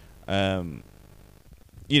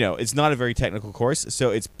you know, it's not a very technical course, so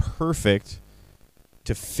it's perfect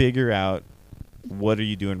to figure out what are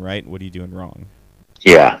you doing right and what are you doing wrong.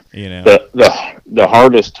 Yeah. You know, the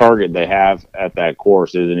hardest target they have at that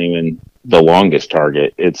course isn't even the longest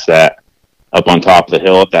target. It's that up on top of the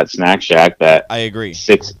hill at that snack shack, that I agree.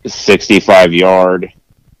 65 yard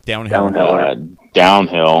downhill.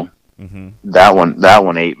 Downhill. That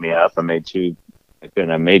one ate me up. I made 2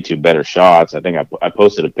 better shots. I think I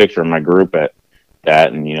posted a picture in my group at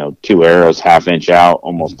that, and, you know, 2 arrows half-inch out,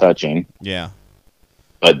 almost touching. Yeah.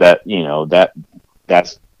 But that, you know,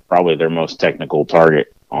 that's probably their most technical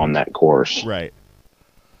target on that course. Right.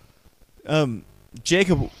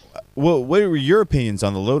 Jacob, what were your opinions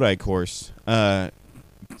on the Lodi course?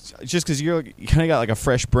 Just because you kind of got like a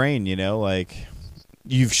fresh brain, you know, like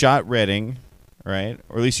you've shot Reading, right?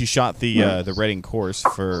 Or at least you shot the Reading course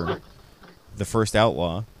for the first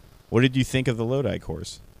Outlaw. What did you think of the Lodi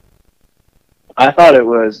course? I thought it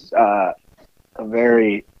was a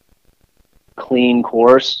very clean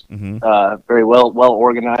course, very well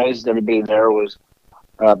organized. Everybody there was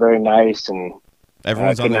very nice, and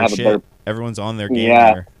everyone's on their shit. Everyone's on their game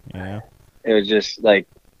there. You know? It was just like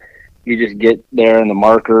you just get there and the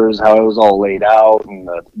markers, how it was all laid out, and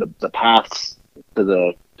the paths to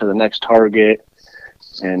the next target.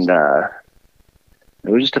 and it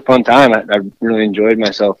was just a fun time. I really enjoyed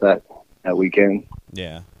myself that weekend.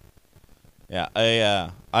 Yeah.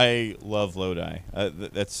 I love Lodi.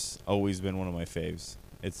 That's always been one of my faves.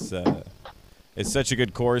 It's such a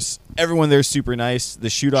good course. Everyone there's super nice. The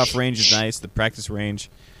shoot-off range is nice. The practice range.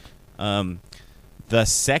 The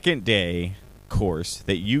second day course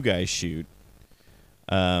that you guys shoot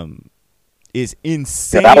is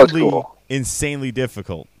insanely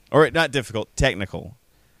difficult. Or not difficult, technical.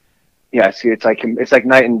 Yeah, see, it's like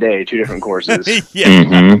night and day, two different courses. Yeah.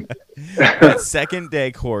 Mm-hmm. That second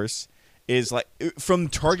day course is like from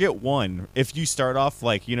target 1. If you start off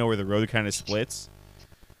like where the road kind of splits,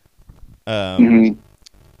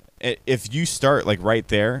 if you start like right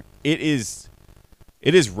there, it is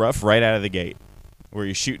rough right out of the gate, where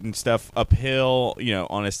you're shooting stuff uphill,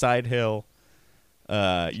 on a side hill.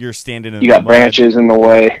 You're standing in. You got branches in the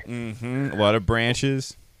way. A lot of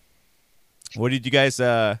branches. What did you guys?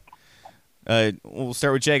 We'll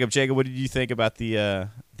start with Jacob. Jacob, what did you think about the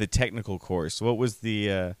technical course? What was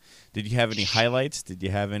the? Did you have any highlights? Did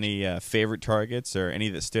you have any favorite targets or any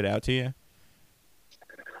that stood out to you?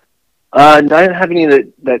 I didn't have any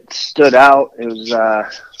that stood out. It was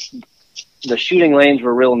the shooting lanes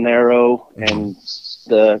were real narrow, and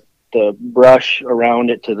the brush around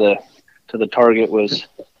it to the target was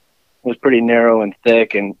pretty narrow and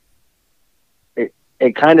thick, and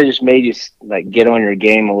it kind of just made you like get on your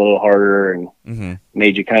game a little harder, and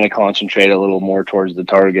made you kind of concentrate a little more towards the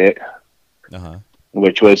target.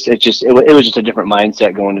 Which was it was just a different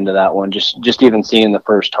mindset going into that one. Just even seeing the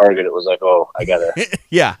first target, it was like, oh, I gotta.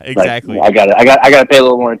 Yeah, exactly. Like, I gotta pay a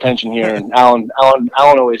little more attention here. And Alan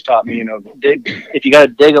always taught me, if you gotta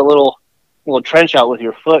dig a little trench out with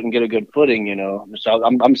your foot and get a good footing, So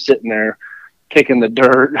I'm sitting there kicking the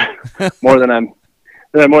dirt more than I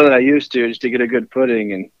used to, just to get a good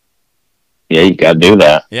footing. And yeah, you gotta do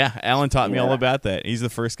that. Yeah, Alan taught me all about that. He's the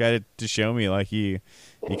first guy to show me like you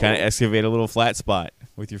kind of excavate a little flat spot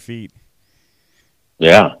with your feet.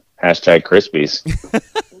 Yeah. #Crispies.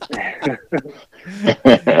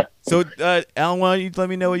 So, Alan, why don't you let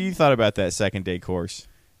me know what you thought about that second day course?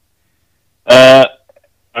 I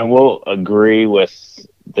will agree with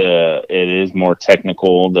it is more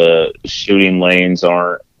technical. The shooting lanes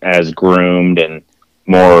aren't as groomed, and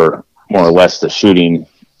more or less the shooting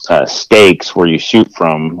stakes where you shoot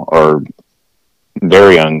from are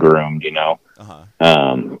very ungroomed,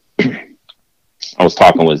 I was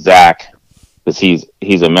talking with Zach because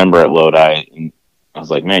he's a member at Lodi, and I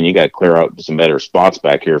was like, man, you got to clear out some better spots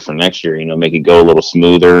back here for next year, make it go a little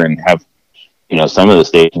smoother, and have, some of the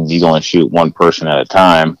stations you only shoot one person at a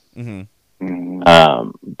time.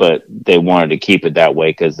 But they wanted to keep it that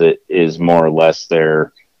way because it is more or less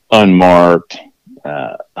their unmarked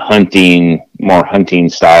hunting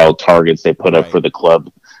style targets they put up for the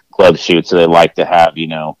club shoot. So they like to have,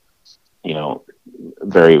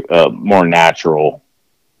 very more natural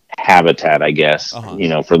habitat, I guess,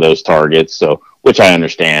 for those targets. So, which I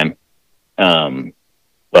understand.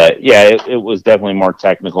 But yeah, it was definitely more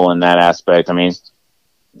technical in that aspect. I mean,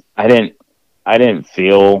 I didn't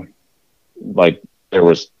feel like there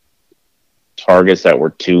was targets that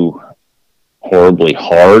were too horribly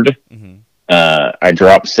hard. I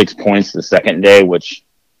dropped 6 points the second day, which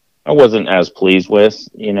I wasn't as pleased with,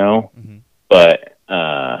 but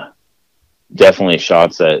definitely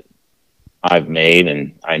shots that I've made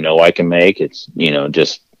and I know I can make. It's,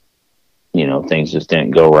 things just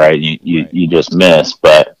didn't go right. You just miss,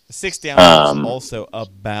 but 6 down is also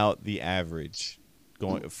about the average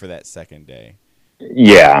going for that second day.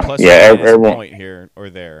 Yeah. Plus everyone point here or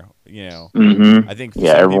there, Mm-hmm. I think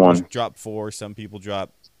everyone people drop 4, some people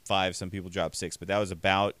drop 5, some people drop 6, but that was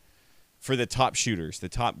about for the top shooters. The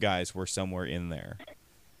top guys were somewhere in there.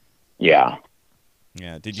 Yeah.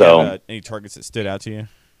 Yeah. Did you have any targets that stood out to you?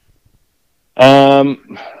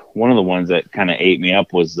 One of the ones that kind of ate me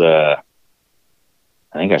up was I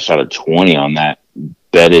think I shot a 20 on that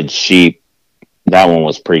bedded sheep. That one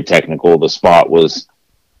was pretty technical. The spot was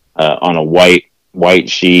on a white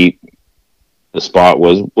sheep. The spot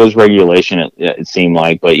was regulation. It seemed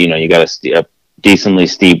like, but you got a decently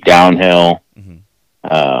steep downhill.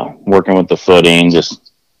 Working with the footing,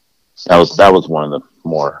 that was one of the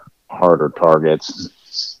more harder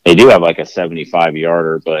targets. They do have like a 75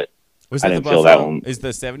 yarder, but I didn't feel that one. Is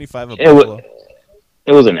the 75 a buffalo?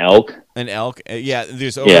 It was an elk. An elk, yeah.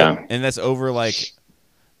 There's over, and that's over like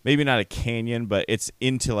maybe not a canyon, but it's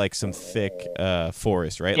into like some thick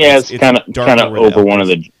forest, right? Yeah, like, it's kind of over one of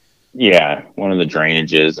the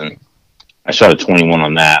drainages, and I shot a 21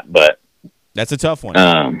 on that, but that's a tough one.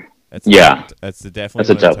 That's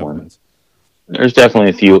definitely a tough one. There's definitely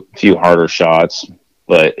a few harder shots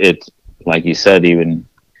but it's like you said, even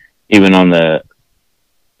on the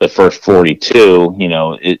first 42,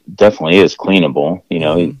 it definitely is cleanable.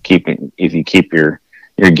 If you keep your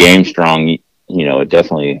game strong, it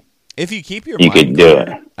definitely. If you keep your you mind could clear,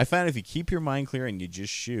 do it. I found if you keep your mind clear and you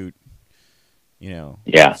just shoot,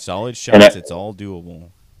 Yeah. solid shots, it's all doable.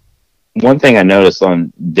 One thing I noticed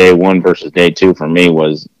on day one versus day two for me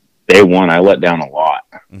was day one I let down a lot,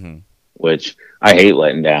 which I hate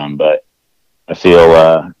letting down, but I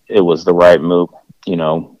feel it was the right move.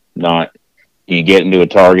 Not you get into a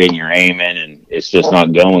target and you're aiming and it's just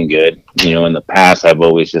not going good. In the past I've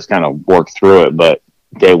always just kind of worked through it, but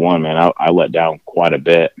day one, man, I let down quite a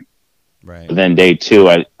bit. Right. But then day two,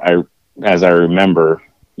 I as I remember,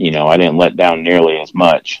 I didn't let down nearly as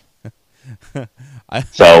much.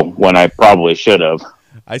 So when I probably should have.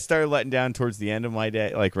 I started letting down towards the end of my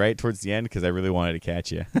day, like right towards the end, because I really wanted to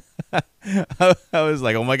catch you. I was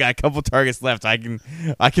like, "Oh my god, a couple targets left. I can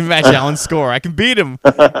match Alan's score. I can beat him."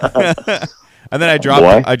 And then I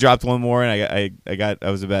dropped one more, and I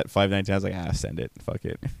was about 519. I was like, send it, fuck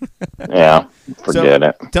it. Yeah, forget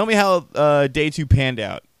it. Tell me how day two panned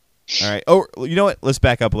out. All right. Oh, you know what? Let's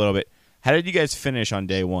back up a little bit. How did you guys finish on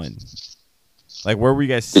day one? Like, where were you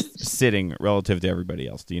guys sitting relative to everybody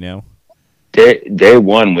else? Do you know? Day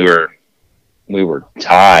one, we were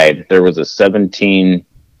tied. There was a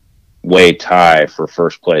 17-way tie for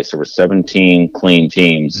first place. There were 17 clean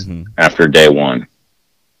teams after day one.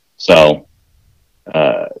 So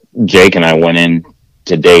Jake and I went in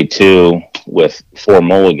to day two with 4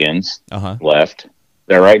 mulligans left. Is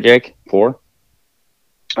that right, Jake? 4?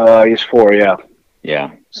 He's 4, yeah.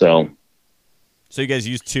 Yeah. So you guys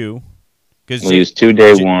used 2. We used 2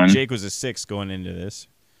 day one. Jake was a 6 going into this.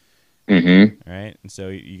 Mm-hmm. All right. And so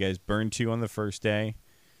you guys burned 2 on the first day.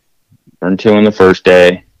 Burned 2 on the first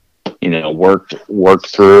day. Worked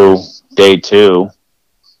through day 2.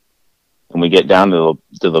 And we get down to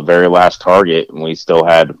the very last target, and we still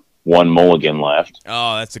had 1 mulligan left.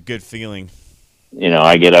 Oh, that's a good feeling.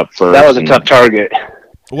 I get up first. That was a tough target.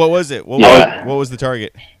 What was it? What was the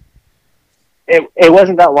target? It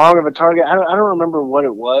wasn't that long of a target. I don't remember what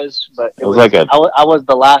it was, but it was like I was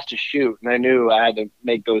the last to shoot, and I knew I had to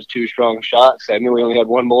make those 2 strong shots. I knew we only had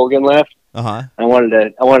 1 mulligan left. I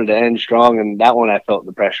wanted to end strong, and that one I felt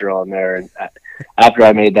the pressure on there. And after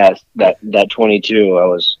I made that 22, I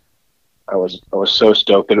was so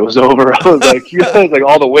stoked that it was over. I was like,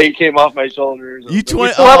 all the weight came off my shoulders.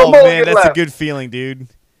 Oh man, that's a good feeling, dude.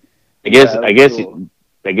 I guess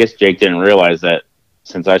Jake didn't realize that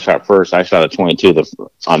since I shot first, I shot a 22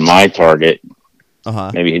 on my target.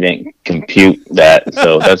 Maybe he didn't compute that,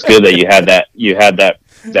 so that's good that you had that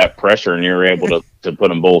pressure and you were able to put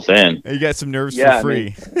them both in. You got some nerves for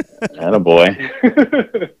free.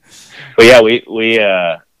 Attaboy. But yeah, we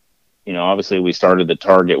obviously we started the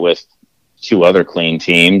target with 2 other clean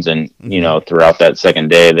teams, and throughout that second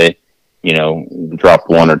day they dropped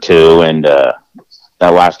 1 or 2, and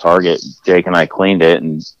that last target, Jake and I cleaned it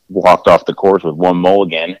and walked off the course with 1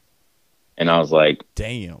 mulligan. And I was like,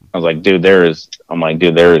 damn. I was like, dude, there is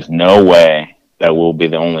no way that we'll be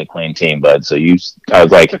the only clean team, bud. So I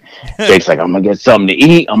was like, Jake's like, I'm going to get something to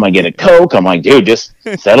eat. I'm going to get a Coke. I'm like, dude, just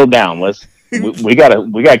settle down. We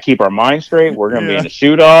gotta keep our mind straight. We're going to be in a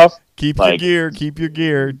shoot off. Keep your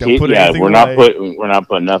gear. Don't put anything away. We're not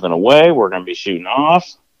putting nothing away. We're going to be shooting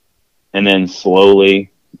off. And then slowly,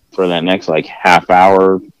 for that next half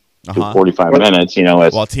hour to 45 minutes,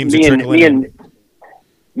 while teams are trickling in.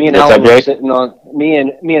 Me and Alan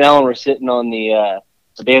were sitting on the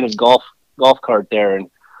abandoned golf cart there,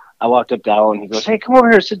 and I walked up to Alan. He goes, "Hey, come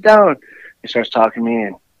over here, sit down." He starts talking to me,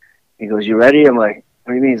 and he goes, "You ready?" I'm like,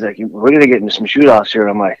 "What do you mean?" He's like, "We're gonna get into some shoot offs here."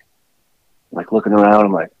 I'm like looking around.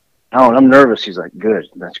 I'm like, "Alan, I'm nervous." He's like, "Good,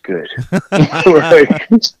 that's good."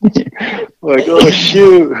 We're like, oh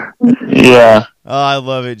shoot. Yeah. Oh, I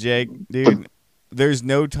love it, Jake. Dude, there's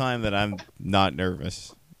no time that I'm not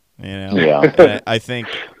nervous. Yeah. And I think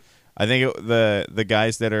the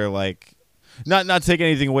guys that are like, not taking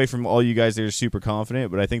anything away from all you guys that are super confident,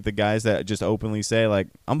 but I think the guys that just openly say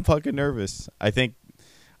I'm fucking nervous. I think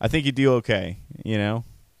you do okay.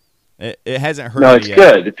 It hasn't hurt me yet. No, it's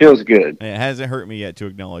good. It feels good. It hasn't hurt me yet to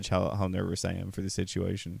acknowledge how nervous I am for the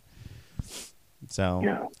situation. So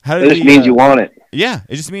it just means you want it. Yeah,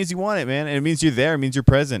 it just means you want it, man. And it means you're there. It means you're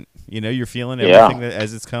present. You're feeling everything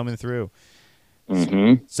as it's coming through.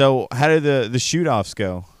 Mm-hmm. So how did the shoot-offs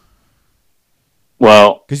go?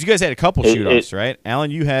 Well, because you guys had a couple shoot-offs, right? Alan,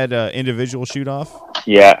 you had individual shoot-off?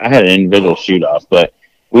 Yeah, I had an individual shoot-off, but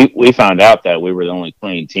we found out that we were the only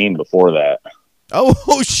clean team before that.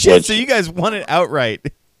 Oh shit! So you guys won it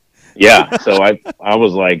outright. Yeah, so I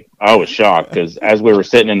was like, I was shocked because as we were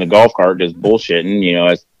sitting in the golf cart just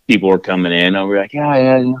bullshitting, as people were coming in, I was like,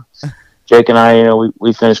 yeah, Jake and I,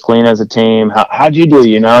 we finished clean as a team. How'd you do?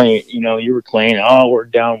 You were clean. Oh, we're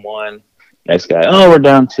down one. Next guy, oh, we're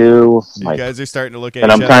down two. You guys are starting to look at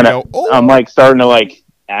and each I'm other kind and of, go, oh. I'm like starting to like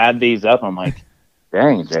add these up. I'm like,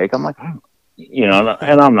 dang, Jake. I'm like,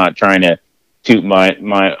 and I'm not trying to toot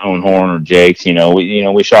my own horn or Jake's.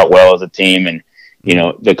 We shot well as a team, and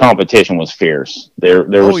the competition was fierce. There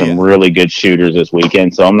were some really good shooters this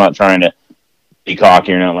weekend. So I'm not trying to be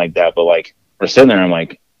cocky or nothing like that. But like we're sitting there, I'm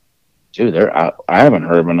like, dude, I haven't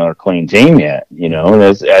heard of another clean team yet. And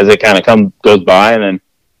as it kind of goes by, and then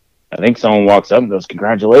I think someone walks up and goes,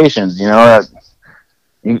 "Congratulations, you guys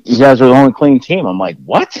are the only clean team." I'm like,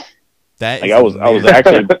 "What?" I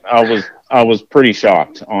was pretty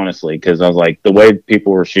shocked, honestly, because I was like, the way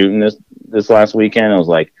people were shooting this last weekend, I was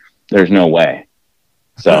like, "There's no way."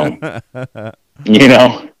 So, wow.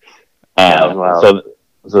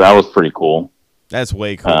 So that was pretty cool. That's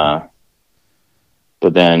way cool.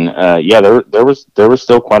 But then, there was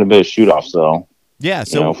still quite a bit of shoot offs though. Yeah.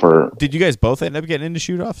 So, did you guys both end up getting into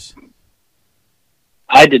shoot offs?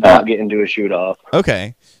 I did not get into a shoot off.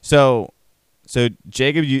 Okay. So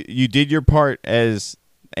Jacob, you did your part as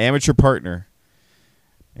amateur partner,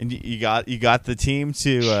 and you got the team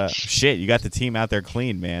to you got the team out there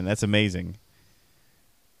clean, man. That's amazing.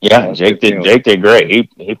 Yeah, Jake did great.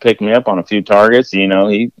 He picked me up on a few targets.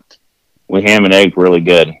 We ham and egg really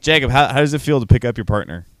good. Jacob, how does it feel to pick up your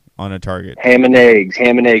partner on a target? Ham and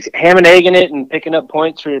egging it, and picking up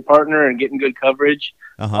points for your partner and getting good coverage.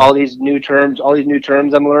 Uh-huh. All these new terms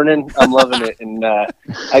I'm learning. I'm loving it, and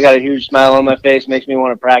I got a huge smile on my face. Makes me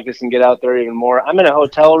want to practice and get out there even more. I'm in a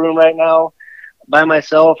hotel room right now by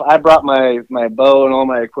myself. I brought my bow and all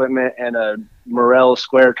my equipment and a Morel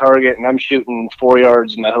square target, and I'm shooting 4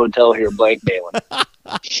 yards in my hotel here, blank bailing.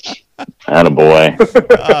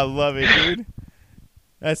 Attaboy. I love it, dude.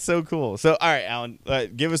 That's so cool. So, all right, Alan,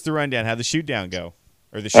 give us the rundown. How'd the shoot down go?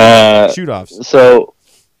 Or the shoot offs? So,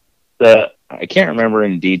 I can't remember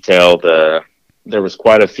in detail. There was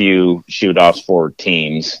quite a few shoot offs for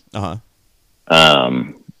teams. Uh-huh.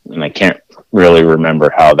 And I can't really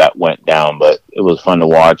remember how that went down, but it was fun to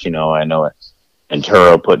watch. I know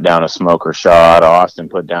Anturo put down a smoker shot. Austin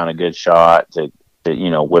put down a good shot to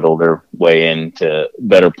whittle their way into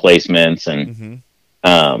better placements. And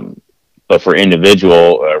but for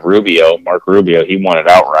individual, Mark Rubio, he won it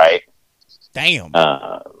outright. Damn.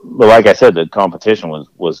 But like I said, the competition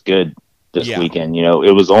was good this weekend.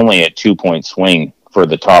 It was only a 2-point swing for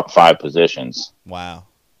the top 5 positions. Wow.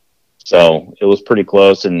 So it was pretty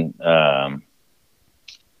close, and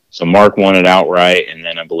so Mark won it outright, and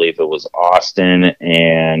then I believe it was Austin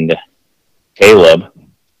and Caleb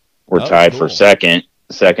were tied for second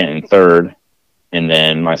and third, and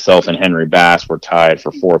then myself and Henry Bass were tied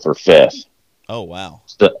for 4th or 5th. Oh wow!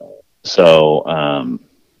 So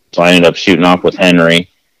I ended up shooting off with Henry.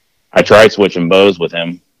 I tried switching bows with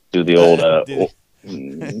him, do the old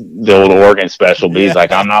the old Oregon special. But he's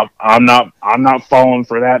like, I'm not falling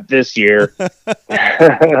for that this year.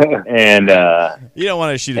 And you don't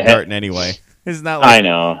want to shoot a dart in anyway. It's not. Like, I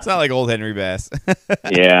know. It's not like old Henry Bass.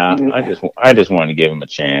 Yeah, I just wanted to give him a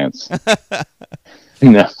chance.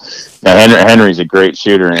 No, Henry's a great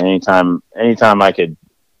shooter, and anytime I could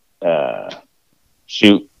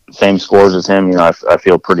shoot same scores as him, I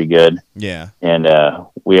feel pretty good. Yeah. And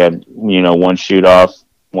we had one shoot off,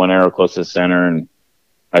 one arrow close to the center, and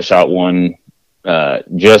I shot one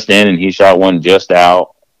just in, and he shot one just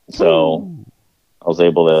out. So I was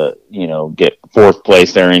able to get 4th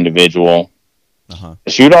place there individual. Uh-huh.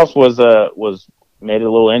 The shoot offs was made it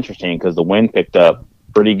a little interesting because the wind picked up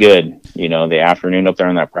pretty good. The afternoon up there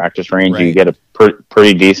in that practice range, right. You get a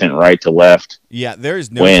pretty decent right to left. Yeah,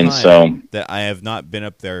 there's no wind, time that I have not been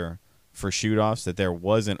up there for shoot offs that there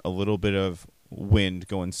wasn't a little bit of wind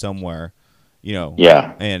going somewhere.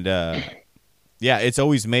 Yeah. And it's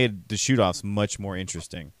always made the shoot offs much more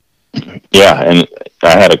interesting. Yeah, and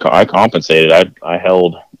I compensated. I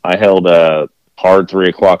held a hard 3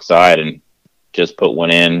 o'clock side and just put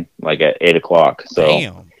one in like at 8 o'clock. So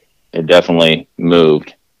damn. It definitely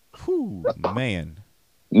moved. Whew, man.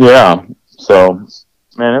 Yeah. So,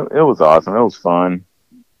 man, it was awesome. It was fun.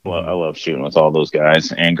 Well, I love shooting with all those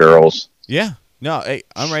guys and girls. Yeah. No, hey,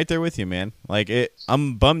 I'm right there with you, man. Like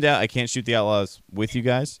I'm bummed out I can't shoot the Outlaws with you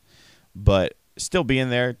guys, but still being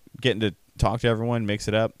there, getting to talk to everyone, mix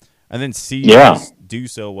it up, and then see you guys do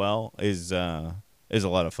so well is a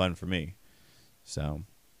lot of fun for me. So.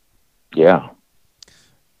 Yeah.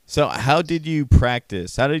 So how did you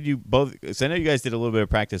practice? How did you both? Because I know you guys did a little bit of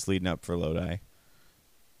practice leading up for Lodi.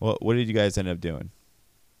 What did you guys end up doing?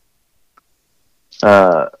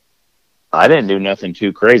 I didn't do nothing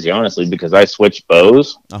too crazy, honestly, because I switched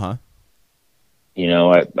bows. Uh-huh. You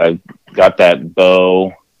know, I got that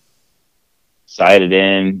bow sighted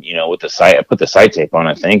in, you know, with the sight. I put the sight tape on,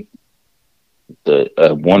 I think,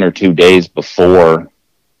 the 1 or 2 days before.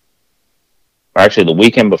 Actually, the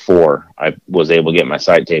weekend before, I was able to get my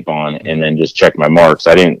sight tape on and then just check my marks.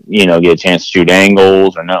 I didn't, you know, get a chance to shoot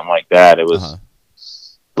angles or nothing like that. It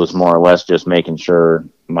was more or less just making sure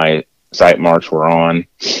my sight marks were on,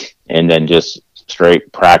 and then just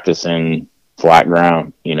straight practicing flat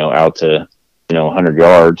ground, you know, out to, you know, 100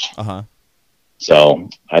 yards. Uh-huh. So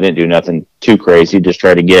I didn't do nothing too crazy. Just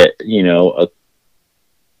try to get, you know,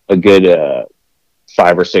 a good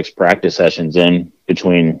 5 or 6 practice sessions in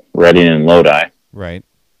between Reading and Lodi. Right.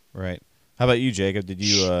 How about you, Jacob? Did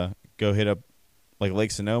you go hit up like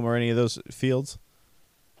Lake Sonoma or any of those fields?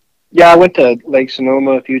 Yeah, I went to Lake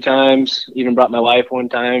Sonoma a few times. Even brought my wife one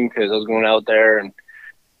time because I was going out there, and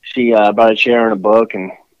she brought a chair and a book, and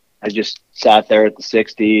I just sat there at the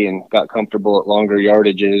 60 and got comfortable at longer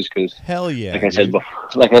yardages because, Hell yeah!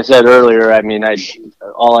 like I said earlier, I mean,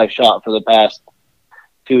 all I shot for the past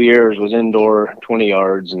 2 years was indoor 20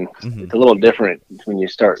 yards, and it's a little different when you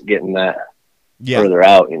start getting that further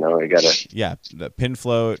out. You know, you gotta the pin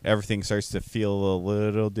float, everything starts to feel a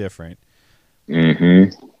little different.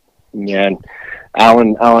 Mm-hmm. Yeah, and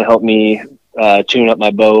Alan helped me tune up my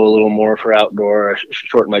bow a little more for outdoor. I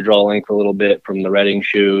shortened my draw length a little bit from the Reading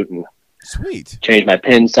shoot, and sweet changed my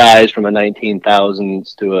pin size from a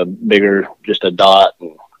 19,000s to a bigger, just a dot.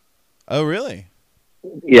 And, oh, really?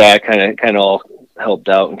 Yeah, kind of all helped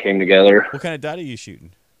out and came together. What kind of dot are you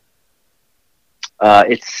shooting?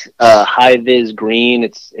 It's high vis green.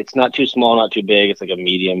 It's not too small, not too big. It's like a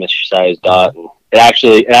medium-ish size dot. And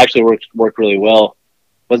it actually worked really well.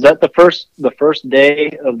 Was that the first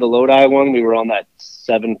day of the Lodi one? We were on that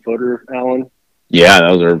 7-footer, Alan. Yeah, that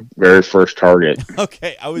was our very first target.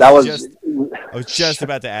 Okay, I was just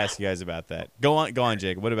about to ask you guys about that. Go on,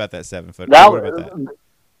 Jacob. What about that 7-footer? What about that?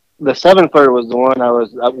 The 7-footer was the one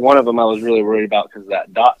one of them I was really worried about because of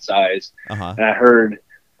that dot size. Uh-huh. And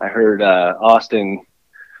I heard Austin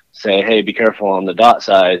say, "Hey, be careful on the dot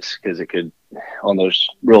size because it could, on those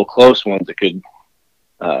real close ones, it could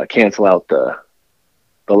cancel out the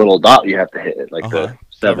little dot you have to hit, like the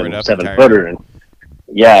 7-footer." And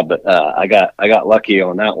yeah, but I got lucky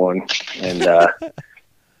on that one, and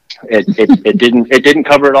it didn't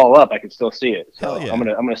cover it all up. I could still see it, so yeah. I'm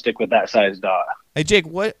gonna stick with that size dot. Hey Jake,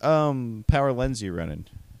 what power lens are you running?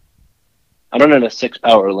 I'm running a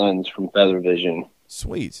 6-power lens from Feather Vision.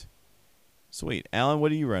 Sweet. Alan,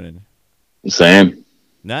 what are you running? Same.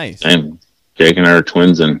 Nice. Same. Jake and I are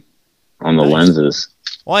twins on the lenses.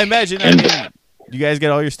 Well, I imagine. You guys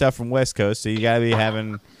get all your stuff from West Coast, so you gotta be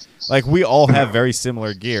having, like, we all have very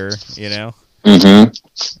similar gear, you know. Mm-hmm.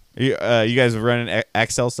 You guys are running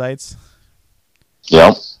Axel sights.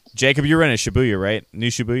 Yep. Jacob, you're running Shibuya, right? New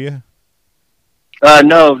Shibuya.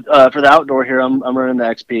 No, for the outdoor here, I'm running the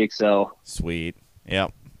XP XL. Sweet.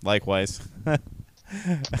 Yep. Likewise. I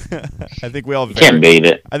think we all can't beat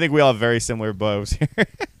it. I think we all have very similar bows here.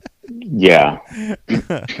 Yeah.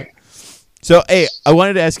 So, hey, I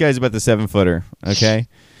wanted to ask you guys about the 7-footer, okay?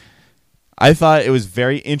 I thought it was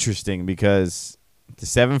very interesting because the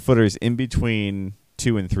 7-footer is in between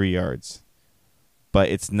 2 and 3 yards. But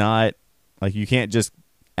it's not, like, you can't just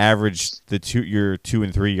average your 2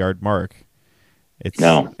 and 3 yard mark.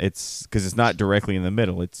 No. It's because it's not directly in the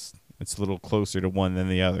middle. It's a little closer to one than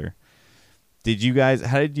the other.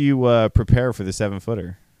 How did you prepare for the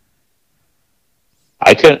 7-footer?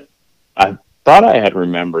 I thought I had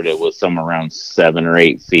remembered it was somewhere around 7 or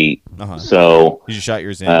 8 feet. Uh-huh. So you shot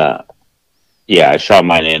yours in? Yeah, I shot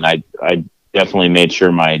mine in. I definitely made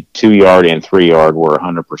sure my 2 yard and 3 yard were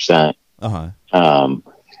 100%. Uh-huh.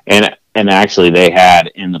 And actually they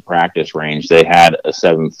had in the practice range, they had a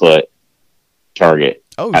 7-foot target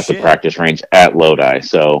the practice range at Lodi.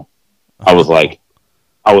 So I was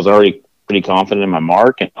already pretty confident in my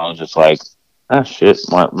mark, and I was just like, shit,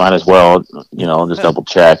 might as well, just double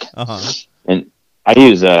check. Uh-huh. And I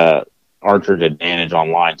use Archer's Advantage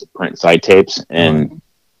online to print sight tapes, and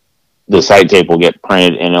the sight tape will get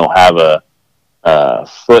printed, and it'll have a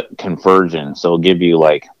foot conversion. So it'll give you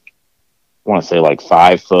I want to say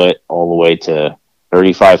 5 foot all the way to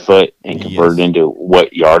 35 foot, and convert it into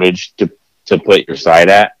what yardage to put your sight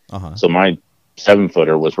at. Uh-huh. So my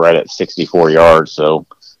 7-footer was right at 64 yards, so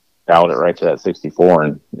dialed it right to that 64,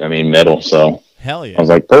 and middle. So hell yeah, I was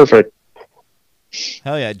like, perfect.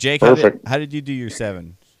 Hell yeah, Jake. Perfect. How did you do your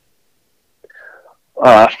 7?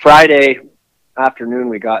 Friday, afternoon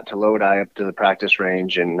we got to Lodi up to the practice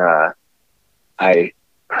range, and I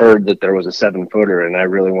heard that there was a 7-footer, and I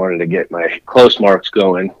really wanted to get my close marks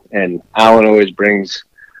going. And Alan always brings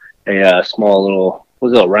a small little,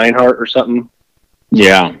 was it a Reinhardt or something?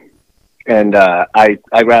 Yeah. And I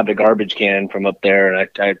grabbed a garbage can from up there, and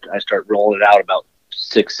I start rolling it out about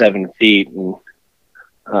 6-7 feet, and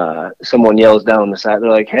someone yells down the side. They're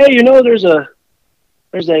like, "Hey, there's a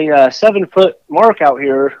 7-foot mark out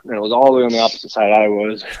here," and it was all the way on the opposite side I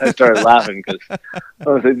was. I started laughing because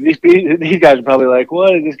these guys are probably like,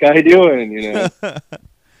 "What is this guy doing?"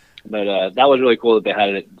 But that was really cool that they had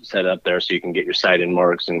it set up there so you can get your sight-in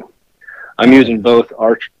marks. And I'm using both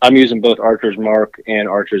Archer's Mark and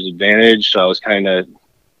Archer's Advantage, so I was kind of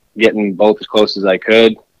getting both as close as I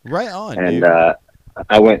could. Right on. And dude.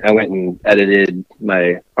 I went and edited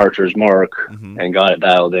my Archer's Mark and got it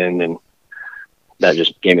dialed in, and that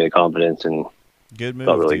just gave me the confidence and good move,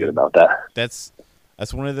 felt really dude. good about that. That's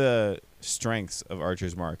one of the strengths of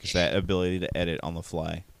Archer's Mark, is that ability to edit on the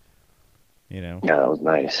fly. Yeah, that was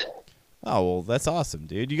nice. Oh, well, that's awesome,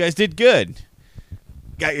 dude. You guys did good.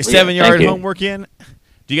 Got your Well, 7-yard thank you. homework in.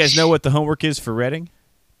 Do you guys know what the homework is for Reading?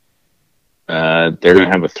 They're going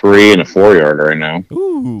to have a 3 and a 4-yarder right now.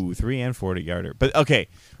 Ooh, 3 and 40-yarder. But, okay,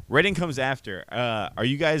 Reading comes after. Are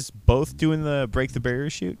you guys both doing the Break the Barrier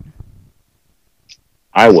shoot?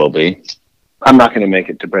 I will be. I'm not going to make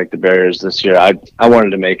it to Break the Barriers this year. I wanted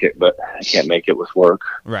to make it, but I can't make it with work.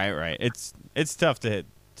 Right. It's tough to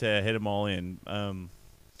hit them all in.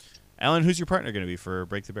 Alan, who's your partner going to be for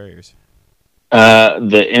Break the Barriers?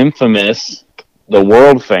 The infamous, the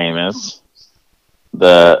world famous,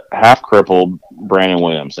 the half crippled Brandon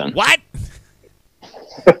Williamson. What?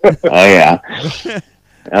 Oh yeah.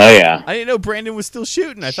 Oh yeah. I didn't know Brandon was still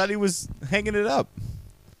shooting. I thought he was hanging it up.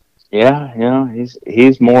 Yeah,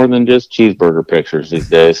 he's more than just cheeseburger pictures these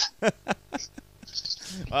days.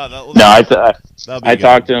 Wow, No, I good.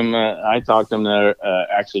 talked to him. I talked to him there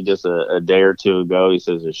actually just a day or two ago. He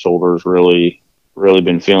says his shoulder's really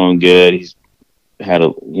been feeling good. He's had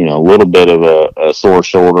a little bit of a sore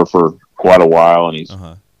shoulder for quite a while, and he's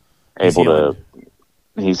able to.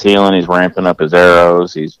 He's healing. He's ramping up his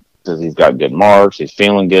arrows. He says he's got good marks. He's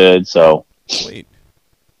feeling good. So Sweet.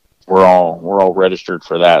 we're all registered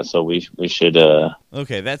for that. So we should.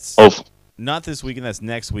 Okay, that's not this weekend. That's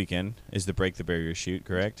next weekend. Is the Break the Barrier shoot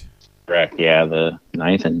correct? Correct. Yeah, the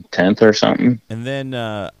 9th and 10th or something. And then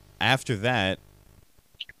after that,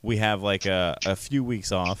 we have like a few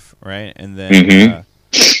weeks off, right? And then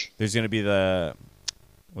there's going to be the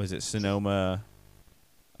Sonoma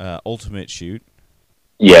Ultimate shoot.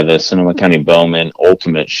 Yeah, the Sonoma County Bowman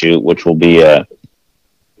Ultimate shoot, which will be a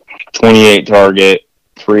 28 target,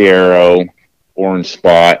 3 arrow, orange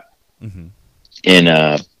spot in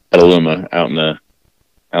Petaluma,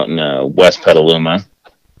 out in West Petaluma.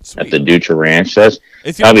 Sweet. At the Dutra Ranch. That'll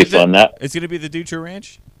be fun. It's going to be the Dutra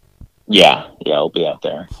Ranch? Yeah, I'll be out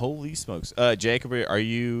there. Holy smokes. Jacob, are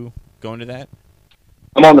you going to that?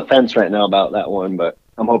 I'm on the fence right now about that one, but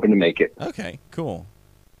I'm hoping to make it. Okay, cool.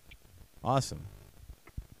 Awesome.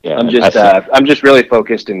 Yeah, I'm just really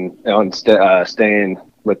focused on staying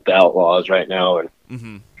with the Outlaws right now.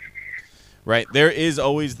 And Right. There is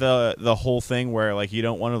always the whole thing where, like, you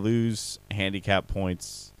don't want to lose handicap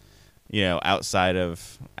points, outside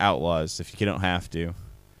of Outlaws if you don't have to.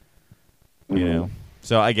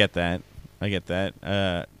 So I get that.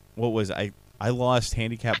 What was I lost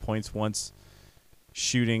handicap points once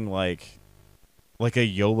shooting like a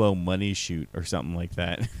YOLO money shoot or something like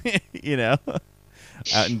that.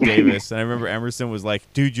 Out in Davis. And I remember Emerson was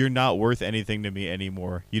like, "Dude, you're not worth anything to me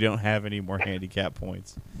anymore. You don't have any more handicap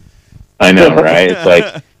points." I know, right? It's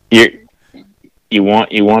like you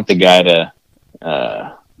want the guy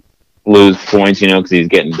to lose points, because he's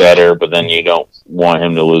getting better, but then you don't want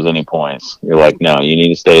him to lose any points. You're like, no, you need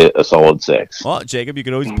to stay a solid 6. Well, Jacob, you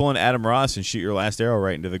could always pull an Adam Ross and shoot your last arrow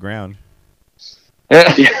right into the ground.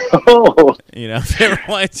 If you ever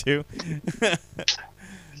wanted to.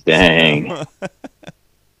 Dang.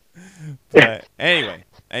 But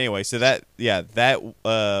anyway, so that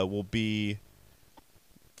will be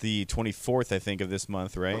the 24th, I think, of this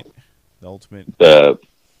month, right? The ultimate. The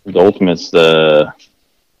ultimate's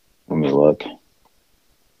let me look.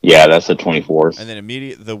 Yeah, that's the 24th. And then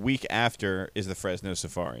the week after is the Fresno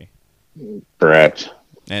Safari. Correct.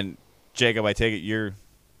 And Jacob, I take it you're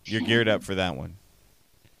geared up for that one.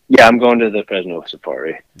 Yeah, I'm going to the Fresno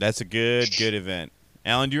Safari. That's a good event.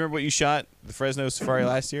 Alan, do you remember what you shot the Fresno Safari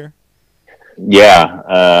last year? Yeah,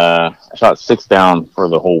 I shot 6 down for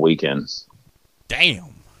the whole weekend.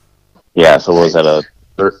 Damn. Yeah, so was that a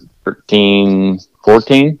 13,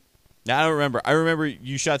 14? I don't remember. I remember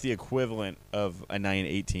you shot the equivalent of a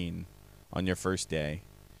 918 on your first day.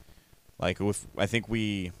 Like, I think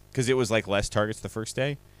because it was like less targets the first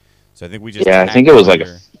day. So I think we just. Yeah, I think it was like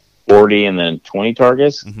a 40 and then 20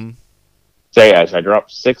 targets. Mm-hmm. So yeah, so I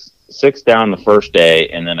dropped six down the first day,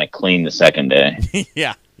 and then I cleaned the second day.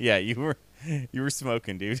 yeah, you were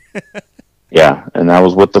smoking, dude. Yeah, and that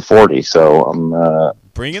was with the 40. So I'm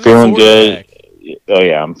Bringing feeling the good. Back. Oh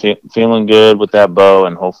yeah, I'm feeling good with that bow,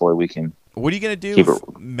 and hopefully we can. What are you gonna do if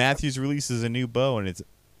Matthews releases a new bow and it's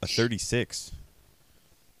a 36?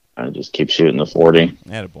 I just keep shooting the 40.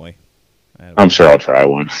 Attaboy. I'm sure I'll try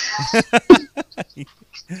one. You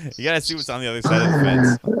gotta see what's on the other side of the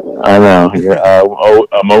fence. I know.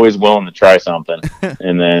 I'm always willing to try something,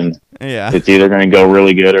 and then it's either going to go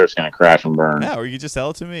really good or it's going to crash and burn. Yeah, or you just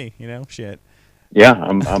sell it to me. Shit. Yeah,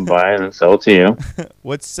 I'm buying and sell it to you.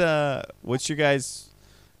 What's your guys'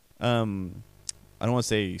 I don't want to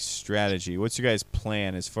say strategy. What's your guys'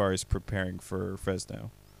 plan as far as preparing for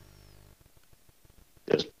Fresno?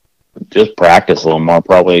 Just practice a little more.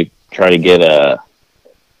 Probably try to get a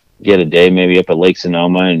day maybe up at Lake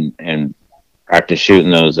Sonoma and practice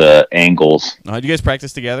shooting those angles. Do you guys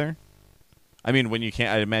practice together? I mean, when you can.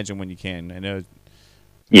 I imagine when you can. I know.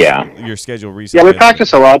 Yeah. Your schedule recently. Yeah, we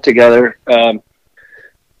practice a lot together, but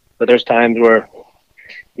there's times where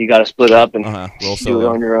you got to split up and do it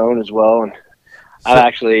on your own as well. And I've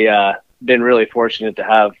actually been really fortunate to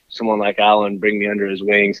have someone like Alan bring me under his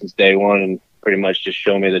wing since day one and pretty much just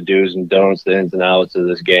show me the do's and don'ts, the ins and outs of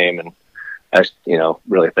this game. And I'm,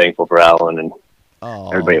 really thankful for Alan and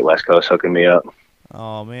everybody at West Coast hooking me up.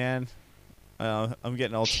 Oh, man. I'm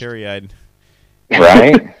getting all teary-eyed.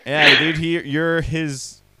 Right? Yeah, dude, you're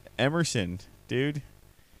his Emerson, dude.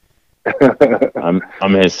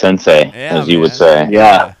 I'm his sensei, as you would say.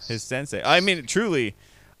 Yeah, his sensei. I mean, truly,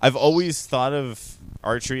 I've always thought of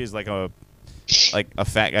archery as like a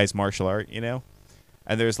fat guy's martial art, And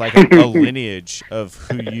there's like a lineage of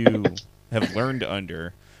who you have learned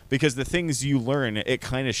under. Because the things you learn, it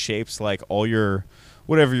kind of shapes like all your,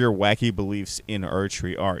 whatever your wacky beliefs in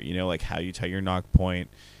archery are. Like how you tie your nock point,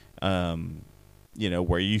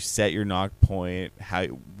 where you set your nock point,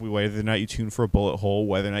 whether or not you tune for a bullet hole,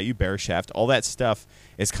 whether or not you bear shaft, all that stuff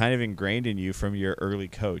is kind of ingrained in you from your early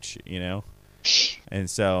coach, And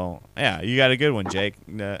so, yeah, you got a good one, Jake.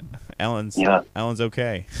 Alan's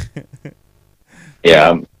okay.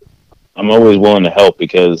 Yeah, I'm always willing to help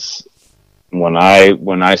because when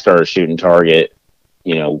I started shooting target,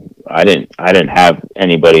 I didn't have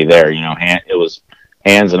anybody there. It was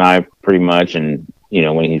Hans and I pretty much, and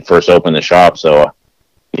when he first opened the shop, so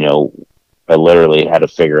I literally had to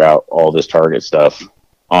figure out all this target stuff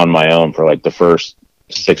on my own for like the first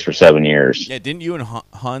 6 or 7 years. Yeah, didn't you and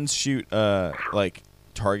Hans shoot like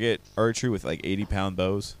target archery with like 80-pound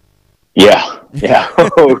bows? Yeah.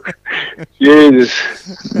 Oh,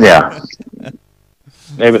 Jesus. Yeah.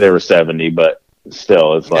 Maybe they were 70, but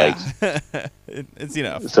still, it's like it's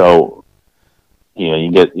enough. So,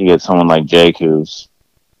 you get someone like Jake who's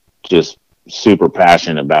just super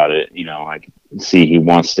passionate about it. I can see he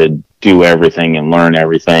wants to do everything and learn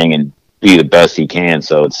everything and be the best he can.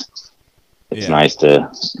 So it's nice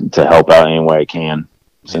to help out any way I can.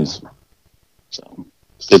 So it's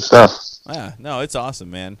good stuff. Yeah, no, it's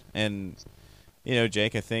awesome, man. And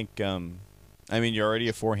Jake, I think you're already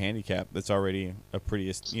a 4 handicap. That's already a pretty,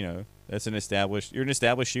 that's you're an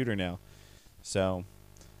established shooter now. So,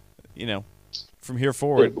 from here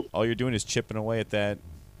forward, all you're doing is chipping away at that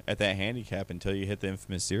handicap until you hit the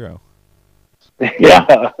infamous 0.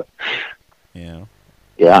 Yeah. Yeah.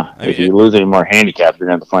 If you lose any more handicaps, you're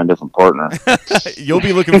going to have to find a different partner. You'll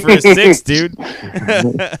be looking for a 6, dude.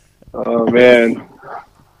 Oh, man.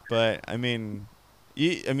 But,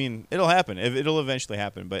 it'll happen. It'll eventually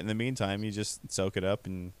happen. But in the meantime, you just soak it up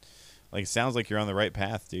and, it sounds like you're on the right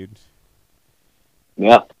path, dude.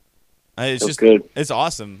 Yeah. It's just good. It's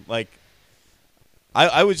awesome.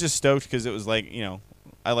 I was just stoked because it was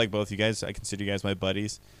I like both you guys. I consider you guys my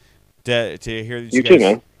buddies. To hear that you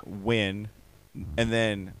guys win, and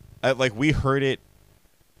then we heard it.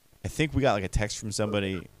 I think we got a text from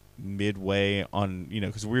somebody midway on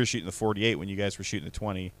because we were shooting the 48 when you guys were shooting the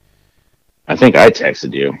 20. I think I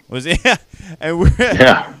texted you. Was it? Yeah, and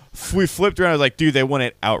we flipped around. I was like, dude, they won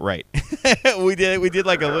it outright. we did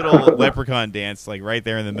like a little leprechaun dance right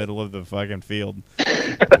there in the middle of the fucking field.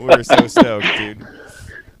 We were so stoked, dude.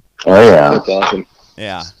 Oh yeah, that's awesome.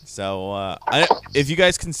 Yeah. So if you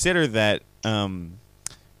guys consider that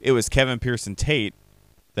it was Kevin Pearson Tate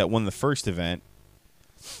that won the first event,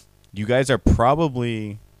 you guys are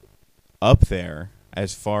probably up there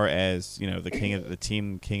as far as the king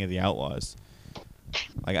of the Outlaws.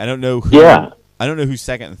 Like I don't know who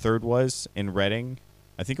second and third was in Reading.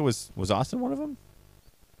 I think it was Austin one of them.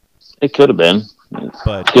 It could have been,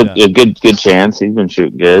 but a good chance. He's been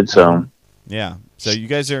shooting good, so yeah. So you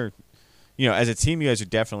guys are, as a team, you guys are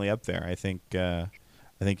definitely up there. I think you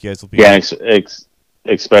guys will be. Yeah,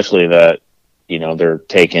 especially that they're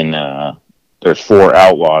taking. There's 4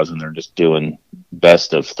 outlaws and they're just doing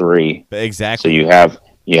best of 3. Exactly. So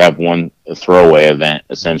you have one throwaway event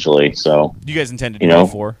essentially. So you guys intend to do all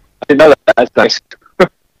 4? I didn't know that. That's nice.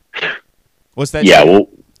 What's that? Yeah, well,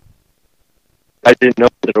 I didn't know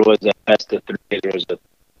there was a best of 3. There was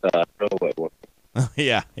a throwaway one.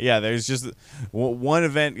 Yeah. There's just one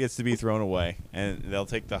event gets to be thrown away, and they'll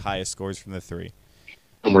take the highest scores from the 3.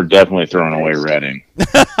 we're definitely throwing away Reading.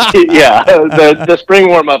 Yeah, the spring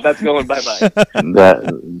warm up, that's going bye bye.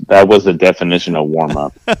 That was the definition of warm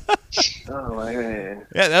up. Oh man.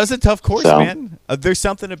 Yeah, that was a tough course, man. There's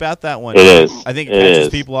something about that one. It is. I think it catches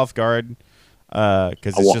people off guard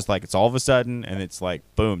because it's just like it's all of a sudden, and it's like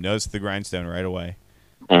boom, nose to the grindstone right away.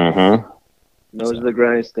 Nose to the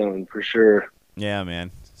grindstone for sure. Yeah,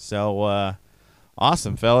 man. So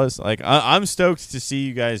awesome, fellas. Like I'm stoked to see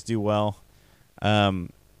you guys do well.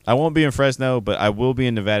 I won't be in Fresno, but I will be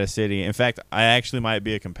in Nevada City. In fact, I actually might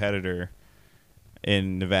be a competitor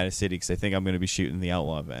in Nevada City because I think I'm going to be shooting the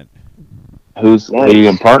Outlaw event. Who are you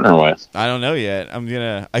going to partner with? I don't know yet.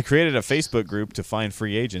 I created a Facebook group to find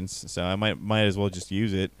free agents, so I might as well just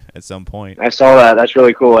use it at some point. I saw that. That's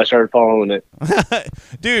really cool. I started following it.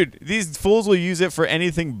 Dude, these fools will use it for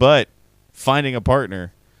anything but finding a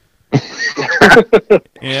partner.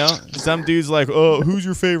 Some dude's like, "Oh, who's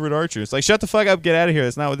your favorite archer?" It's like, shut the fuck up, get out of here.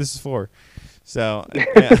 That's not what this is for. So,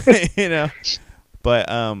 yeah, but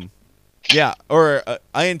yeah. Or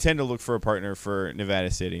I intend to look for a partner for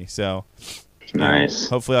Nevada City. So, nice.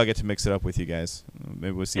 Hopefully, I'll get to mix it up with you guys.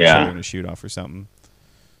 Maybe we'll see each other in a shoot off or something.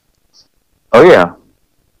 Oh yeah,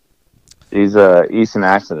 these Easton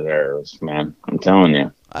accident arrows, man. I'm telling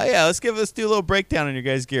you. Yeah, let's do a little breakdown on your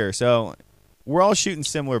guys' gear. So. We're all shooting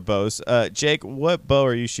similar bows. Jake, what bow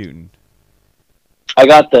are you shooting? I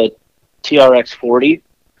got the TRX 40.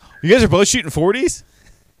 You guys are both shooting 40s?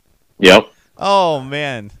 Yep. Oh,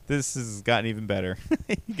 man. This has gotten even better.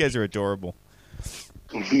 You guys are adorable.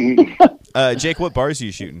 Jake, what bars are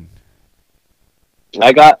you shooting?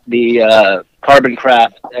 I got the Carbon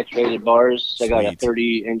Craft X-rated bars. Sweet. I got a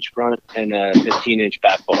 30-inch front and a 15-inch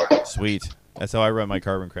back bar. Sweet. That's how I run my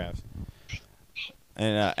Carbon Craft.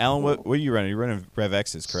 And Alan, what are you running? You're running Rev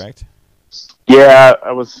X's, correct? Yeah,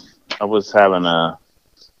 I was having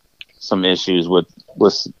some issues with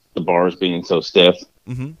the bars being so stiff.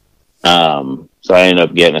 Mm-hmm. So I ended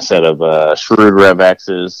up getting a set of Shrewd Rev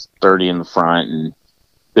X's, 30 in the front and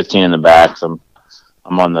 15 in the back. So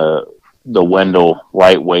I'm on the Wendell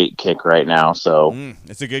lightweight kick right now. So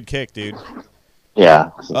it's a good kick, dude. Yeah,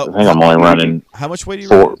 I think I'm only running. How much weight do you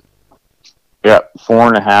run? Yeah,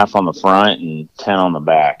 4.5 on the front and 10 on the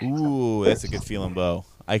back. Ooh, that's a good feeling bow.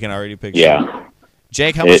 I can already picture. Yeah.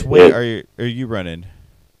 Jake, how much weight are you running?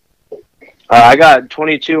 I got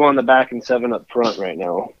 22 on the back and 7 up front right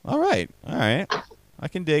now. All right. I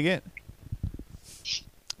can dig it.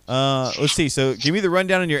 Let's see. So, give me the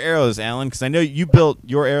rundown on your arrows, Alan, because I know you built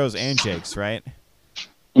your arrows and Jake's, right?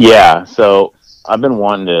 Yeah. So I've been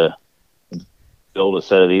wanting to build a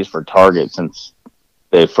set of these for Target since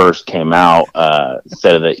they first came out,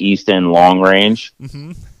 instead of the Easton long range.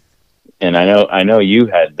 Mm-hmm. And I know you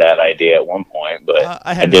had that idea at one point, but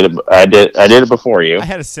I did it before you. I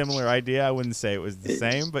had a similar idea. I wouldn't say it was the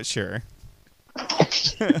same, but sure.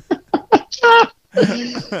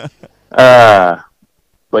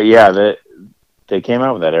 But yeah, they came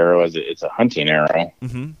out with that arrow it's a hunting arrow,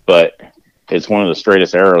 mm-hmm. but it's one of the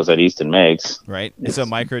straightest arrows that Easton makes. Right. It's a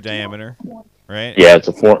micro diameter, right? Yeah, it's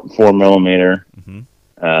a 4 millimeter. Mm-hmm.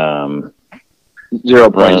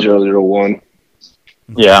 0.001.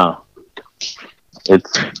 Yeah,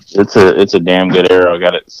 it's a damn good arrow. I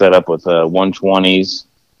got it set up with 120s,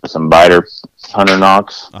 some biter hunter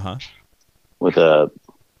knocks, with a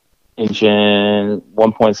inch and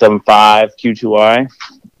 1.75 Q2I.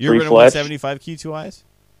 You're running 175 Q2Is?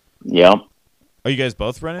 Yep. Are you guys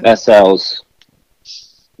both running? SLs.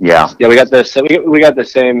 Yeah. Yeah, we got the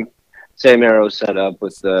same arrow set up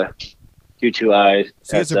with the Q2I.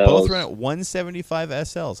 So you guys are both running 175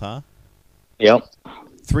 SLs, huh? Yep.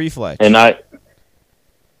 3 Fletch. And I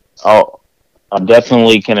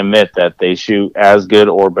definitely can admit that they shoot as good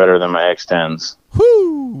or better than my X10s.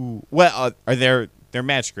 Whoo! Well, they're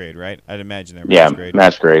match grade, right? I'd imagine they're match grade. Yeah,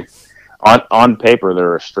 match grade. On paper,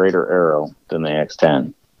 they're a straighter arrow than the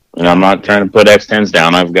X10. And I'm not trying to put X10s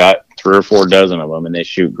down. I've got 3 or 4 dozen of them, and they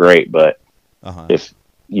shoot great. But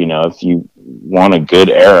if you want a good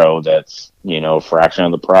arrow that's, a fraction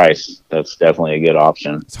of the price, that's definitely a good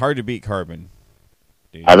option. It's hard to beat carbon.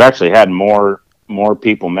 Dude. I've actually had more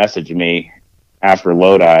people message me after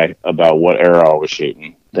Lodi about what arrow I was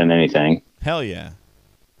shooting than anything. Hell yeah.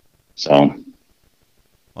 So.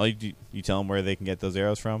 Well, you tell them where they can get those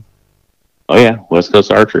arrows from? Oh, yeah. West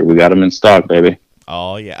Coast Archery. We got them in stock, baby.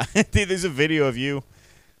 Oh, yeah. Dude, there's a video of you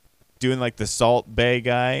doing like the Salt Bay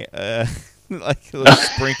guy, like a little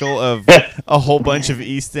sprinkle of a whole bunch of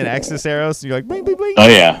Easton Axis arrows. And you're like, bling, bling, bling. Oh,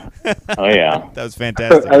 yeah. Oh, yeah. That was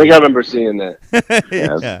fantastic. I think I remember seeing that.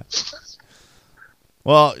 Yeah.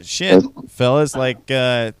 Well, shit, fellas,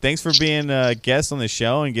 thanks for being a guest on the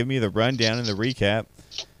show and giving me the rundown and the recap.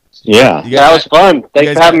 Yeah. That was fun.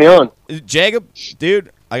 Thanks for having me on. Jacob,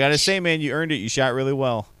 dude, I got to say, man, you earned it. You shot really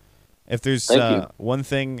well. If there's one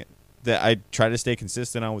thing that I try to stay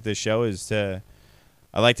consistent on with this show is I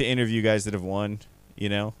like to interview guys that have won,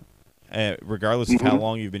 regardless of how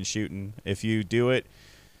long you've been shooting. If you do it,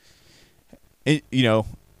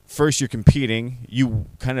 first you're competing. You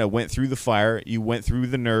kind of went through the fire. You went through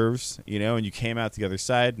the nerves, and you came out the other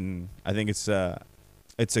side. And I think it's a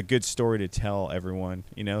good story to tell everyone,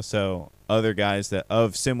 so other guys that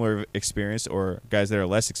of similar experience or guys that are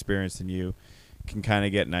less experienced than you can kind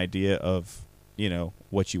of get an idea of,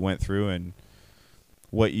 what you went through and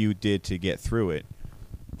what you did to get through it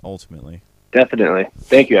ultimately. Definitely.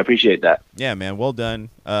 Thank you. I appreciate that. Yeah, man. Well done.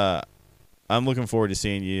 I'm looking forward to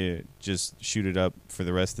seeing you just shoot it up for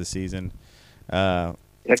the rest of the season.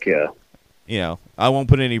 Heck yeah. I won't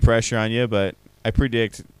put any pressure on you, but I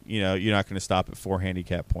predict, you're not going to stop at 4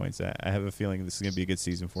 handicap points. I have a feeling this is going to be a good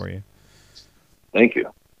season for you. Thank you.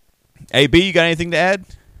 Hey, B, you got anything to add?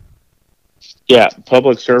 Yeah,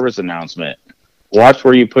 public service announcement. Watch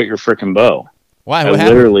where you put your frickin' bow. Why? I What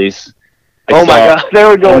happened? literally... my God, they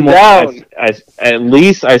were going down. At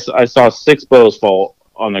least I saw 6 bows fall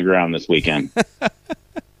on the ground this weekend.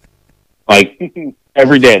 Like,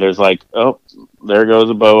 every day there's like, oh, there goes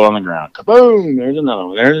a bow on the ground. Kaboom! There's another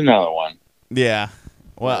one. There's another one. Yeah.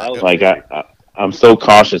 Well, like I'm so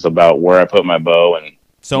cautious about where I put my bow, and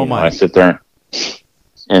so am I. I sit there,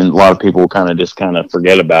 and a lot of people kind of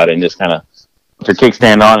forget about it and just kind of put their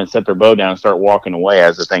kickstand on and set their bow down and start walking away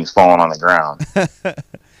as the thing's falling on the ground.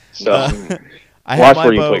 So watch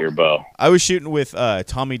where you put your bow. I was shooting with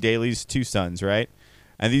Tommy Daly's 2 sons, right?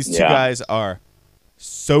 And these 2 guys are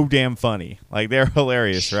so damn funny. Like, they're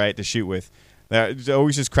hilarious, right, to shoot with. They're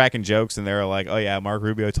always just cracking jokes, and they're like, oh, yeah, Mark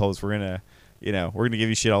Rubio told us we're going to give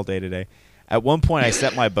you shit all day today. At one point, I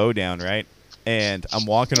set my bow down, right, and I'm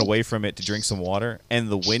walking away from it to drink some water, and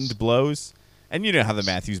the wind blows. And you know how the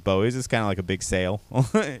Matthews bow is. It's kind of like a big sail.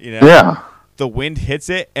 Yeah. The wind hits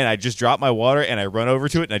it, and I just drop my water, and I run over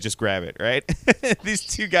to it, and I just grab it, right? These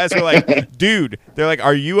 2 guys were like, dude, they're like,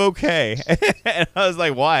 are you okay? And I was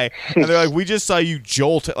like, why? And they're like, we just saw you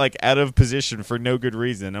jolt, like, out of position for no good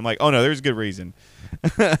reason. I'm like, oh, no, there's a good reason.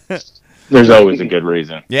 There's always a good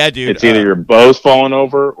reason. Yeah, dude. It's either your bow's falling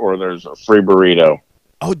over or there's a free burrito.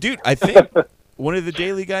 Oh, dude, I think one of the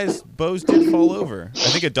Daily guys' bows did fall over. I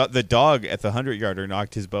think the dog at the 100-yarder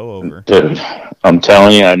knocked his bow over. Dude, I'm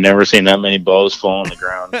telling you, I've never seen that many bows fall on the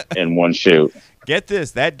ground in one shoot. Get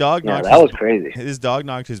this, that dog knocked that was crazy. His dog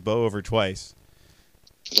knocked his bow over twice.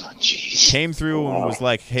 Oh, jeez. Came through and was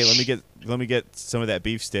like, hey, let me get some of that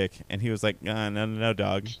beef stick. And he was like, no,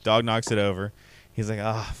 dog. Dog knocks it over. He's like,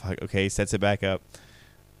 fuck, okay. He sets it back up.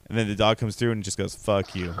 And then the dog comes through and just goes,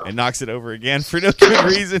 fuck you, and knocks it over again for no good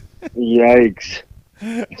reason. Yikes.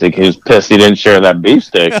 I think he was pissed he didn't share that beef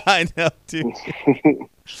stick. I know, dude.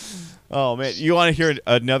 Oh, man. You want to hear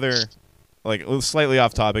another, like, slightly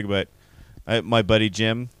off topic, but my buddy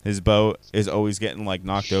Jim, his bow is always getting, like,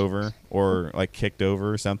 knocked over or, like, kicked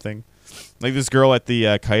over or something. Like, this girl at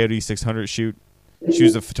the Coyote 600 shoot, she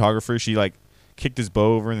was a photographer. She, like, kicked his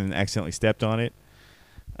bow over and then accidentally stepped on it.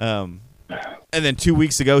 And then 2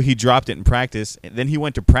 weeks ago, he dropped it in practice. And then he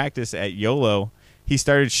went to practice at YOLO. He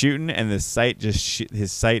started shooting, and his sight just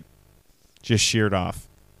sheared off.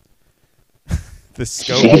 The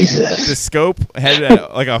scope had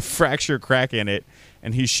a fracture crack in it,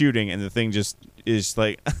 and he's shooting, and the thing just is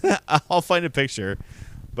like, I'll find a picture,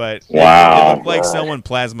 but wow, it looked like someone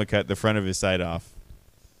plasma cut the front of his sight off.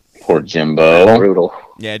 Poor Jimbo. Brutal.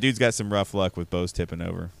 Yeah, dude's got some rough luck with bows tipping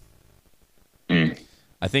over.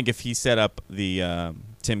 I think if he set up the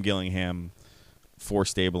Tim Gillingham 4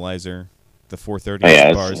 stabilizer, the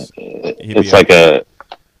 430 bars,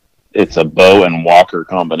 it's a bow and walker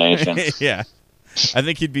combination. Yeah, I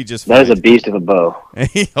think he'd be just fine. That is a beast of a bow.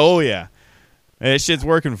 Oh yeah, that shit's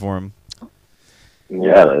working for him.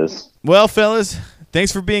 Yeah, it is. Well, fellas,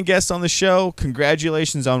 thanks for being guests on the show.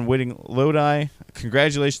 Congratulations on winning Lodi.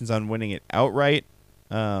 Congratulations on winning it outright.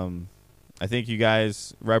 I think you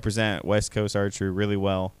guys represent West Coast archery really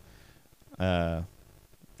well. Alan,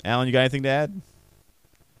 you got anything to add?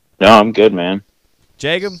 No, I'm good, man.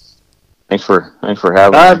 Jacob? Thanks for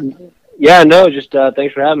having me. Yeah, no, just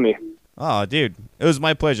thanks for having me. Oh, dude. It was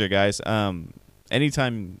my pleasure, guys.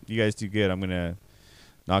 Anytime you guys do good, I'm going to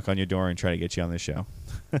knock on your door and try to get you on this show.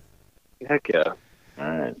 Heck yeah. All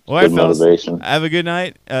right. All right, Good fellas. motivation. Have a good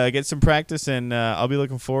night. Get some practice, and I'll be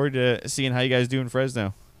looking forward to seeing how you guys do in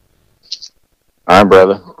Fresno. All right,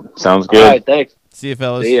 brother. Sounds good. All right, thanks. See you,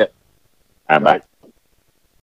 fellas. See ya. All right, bye.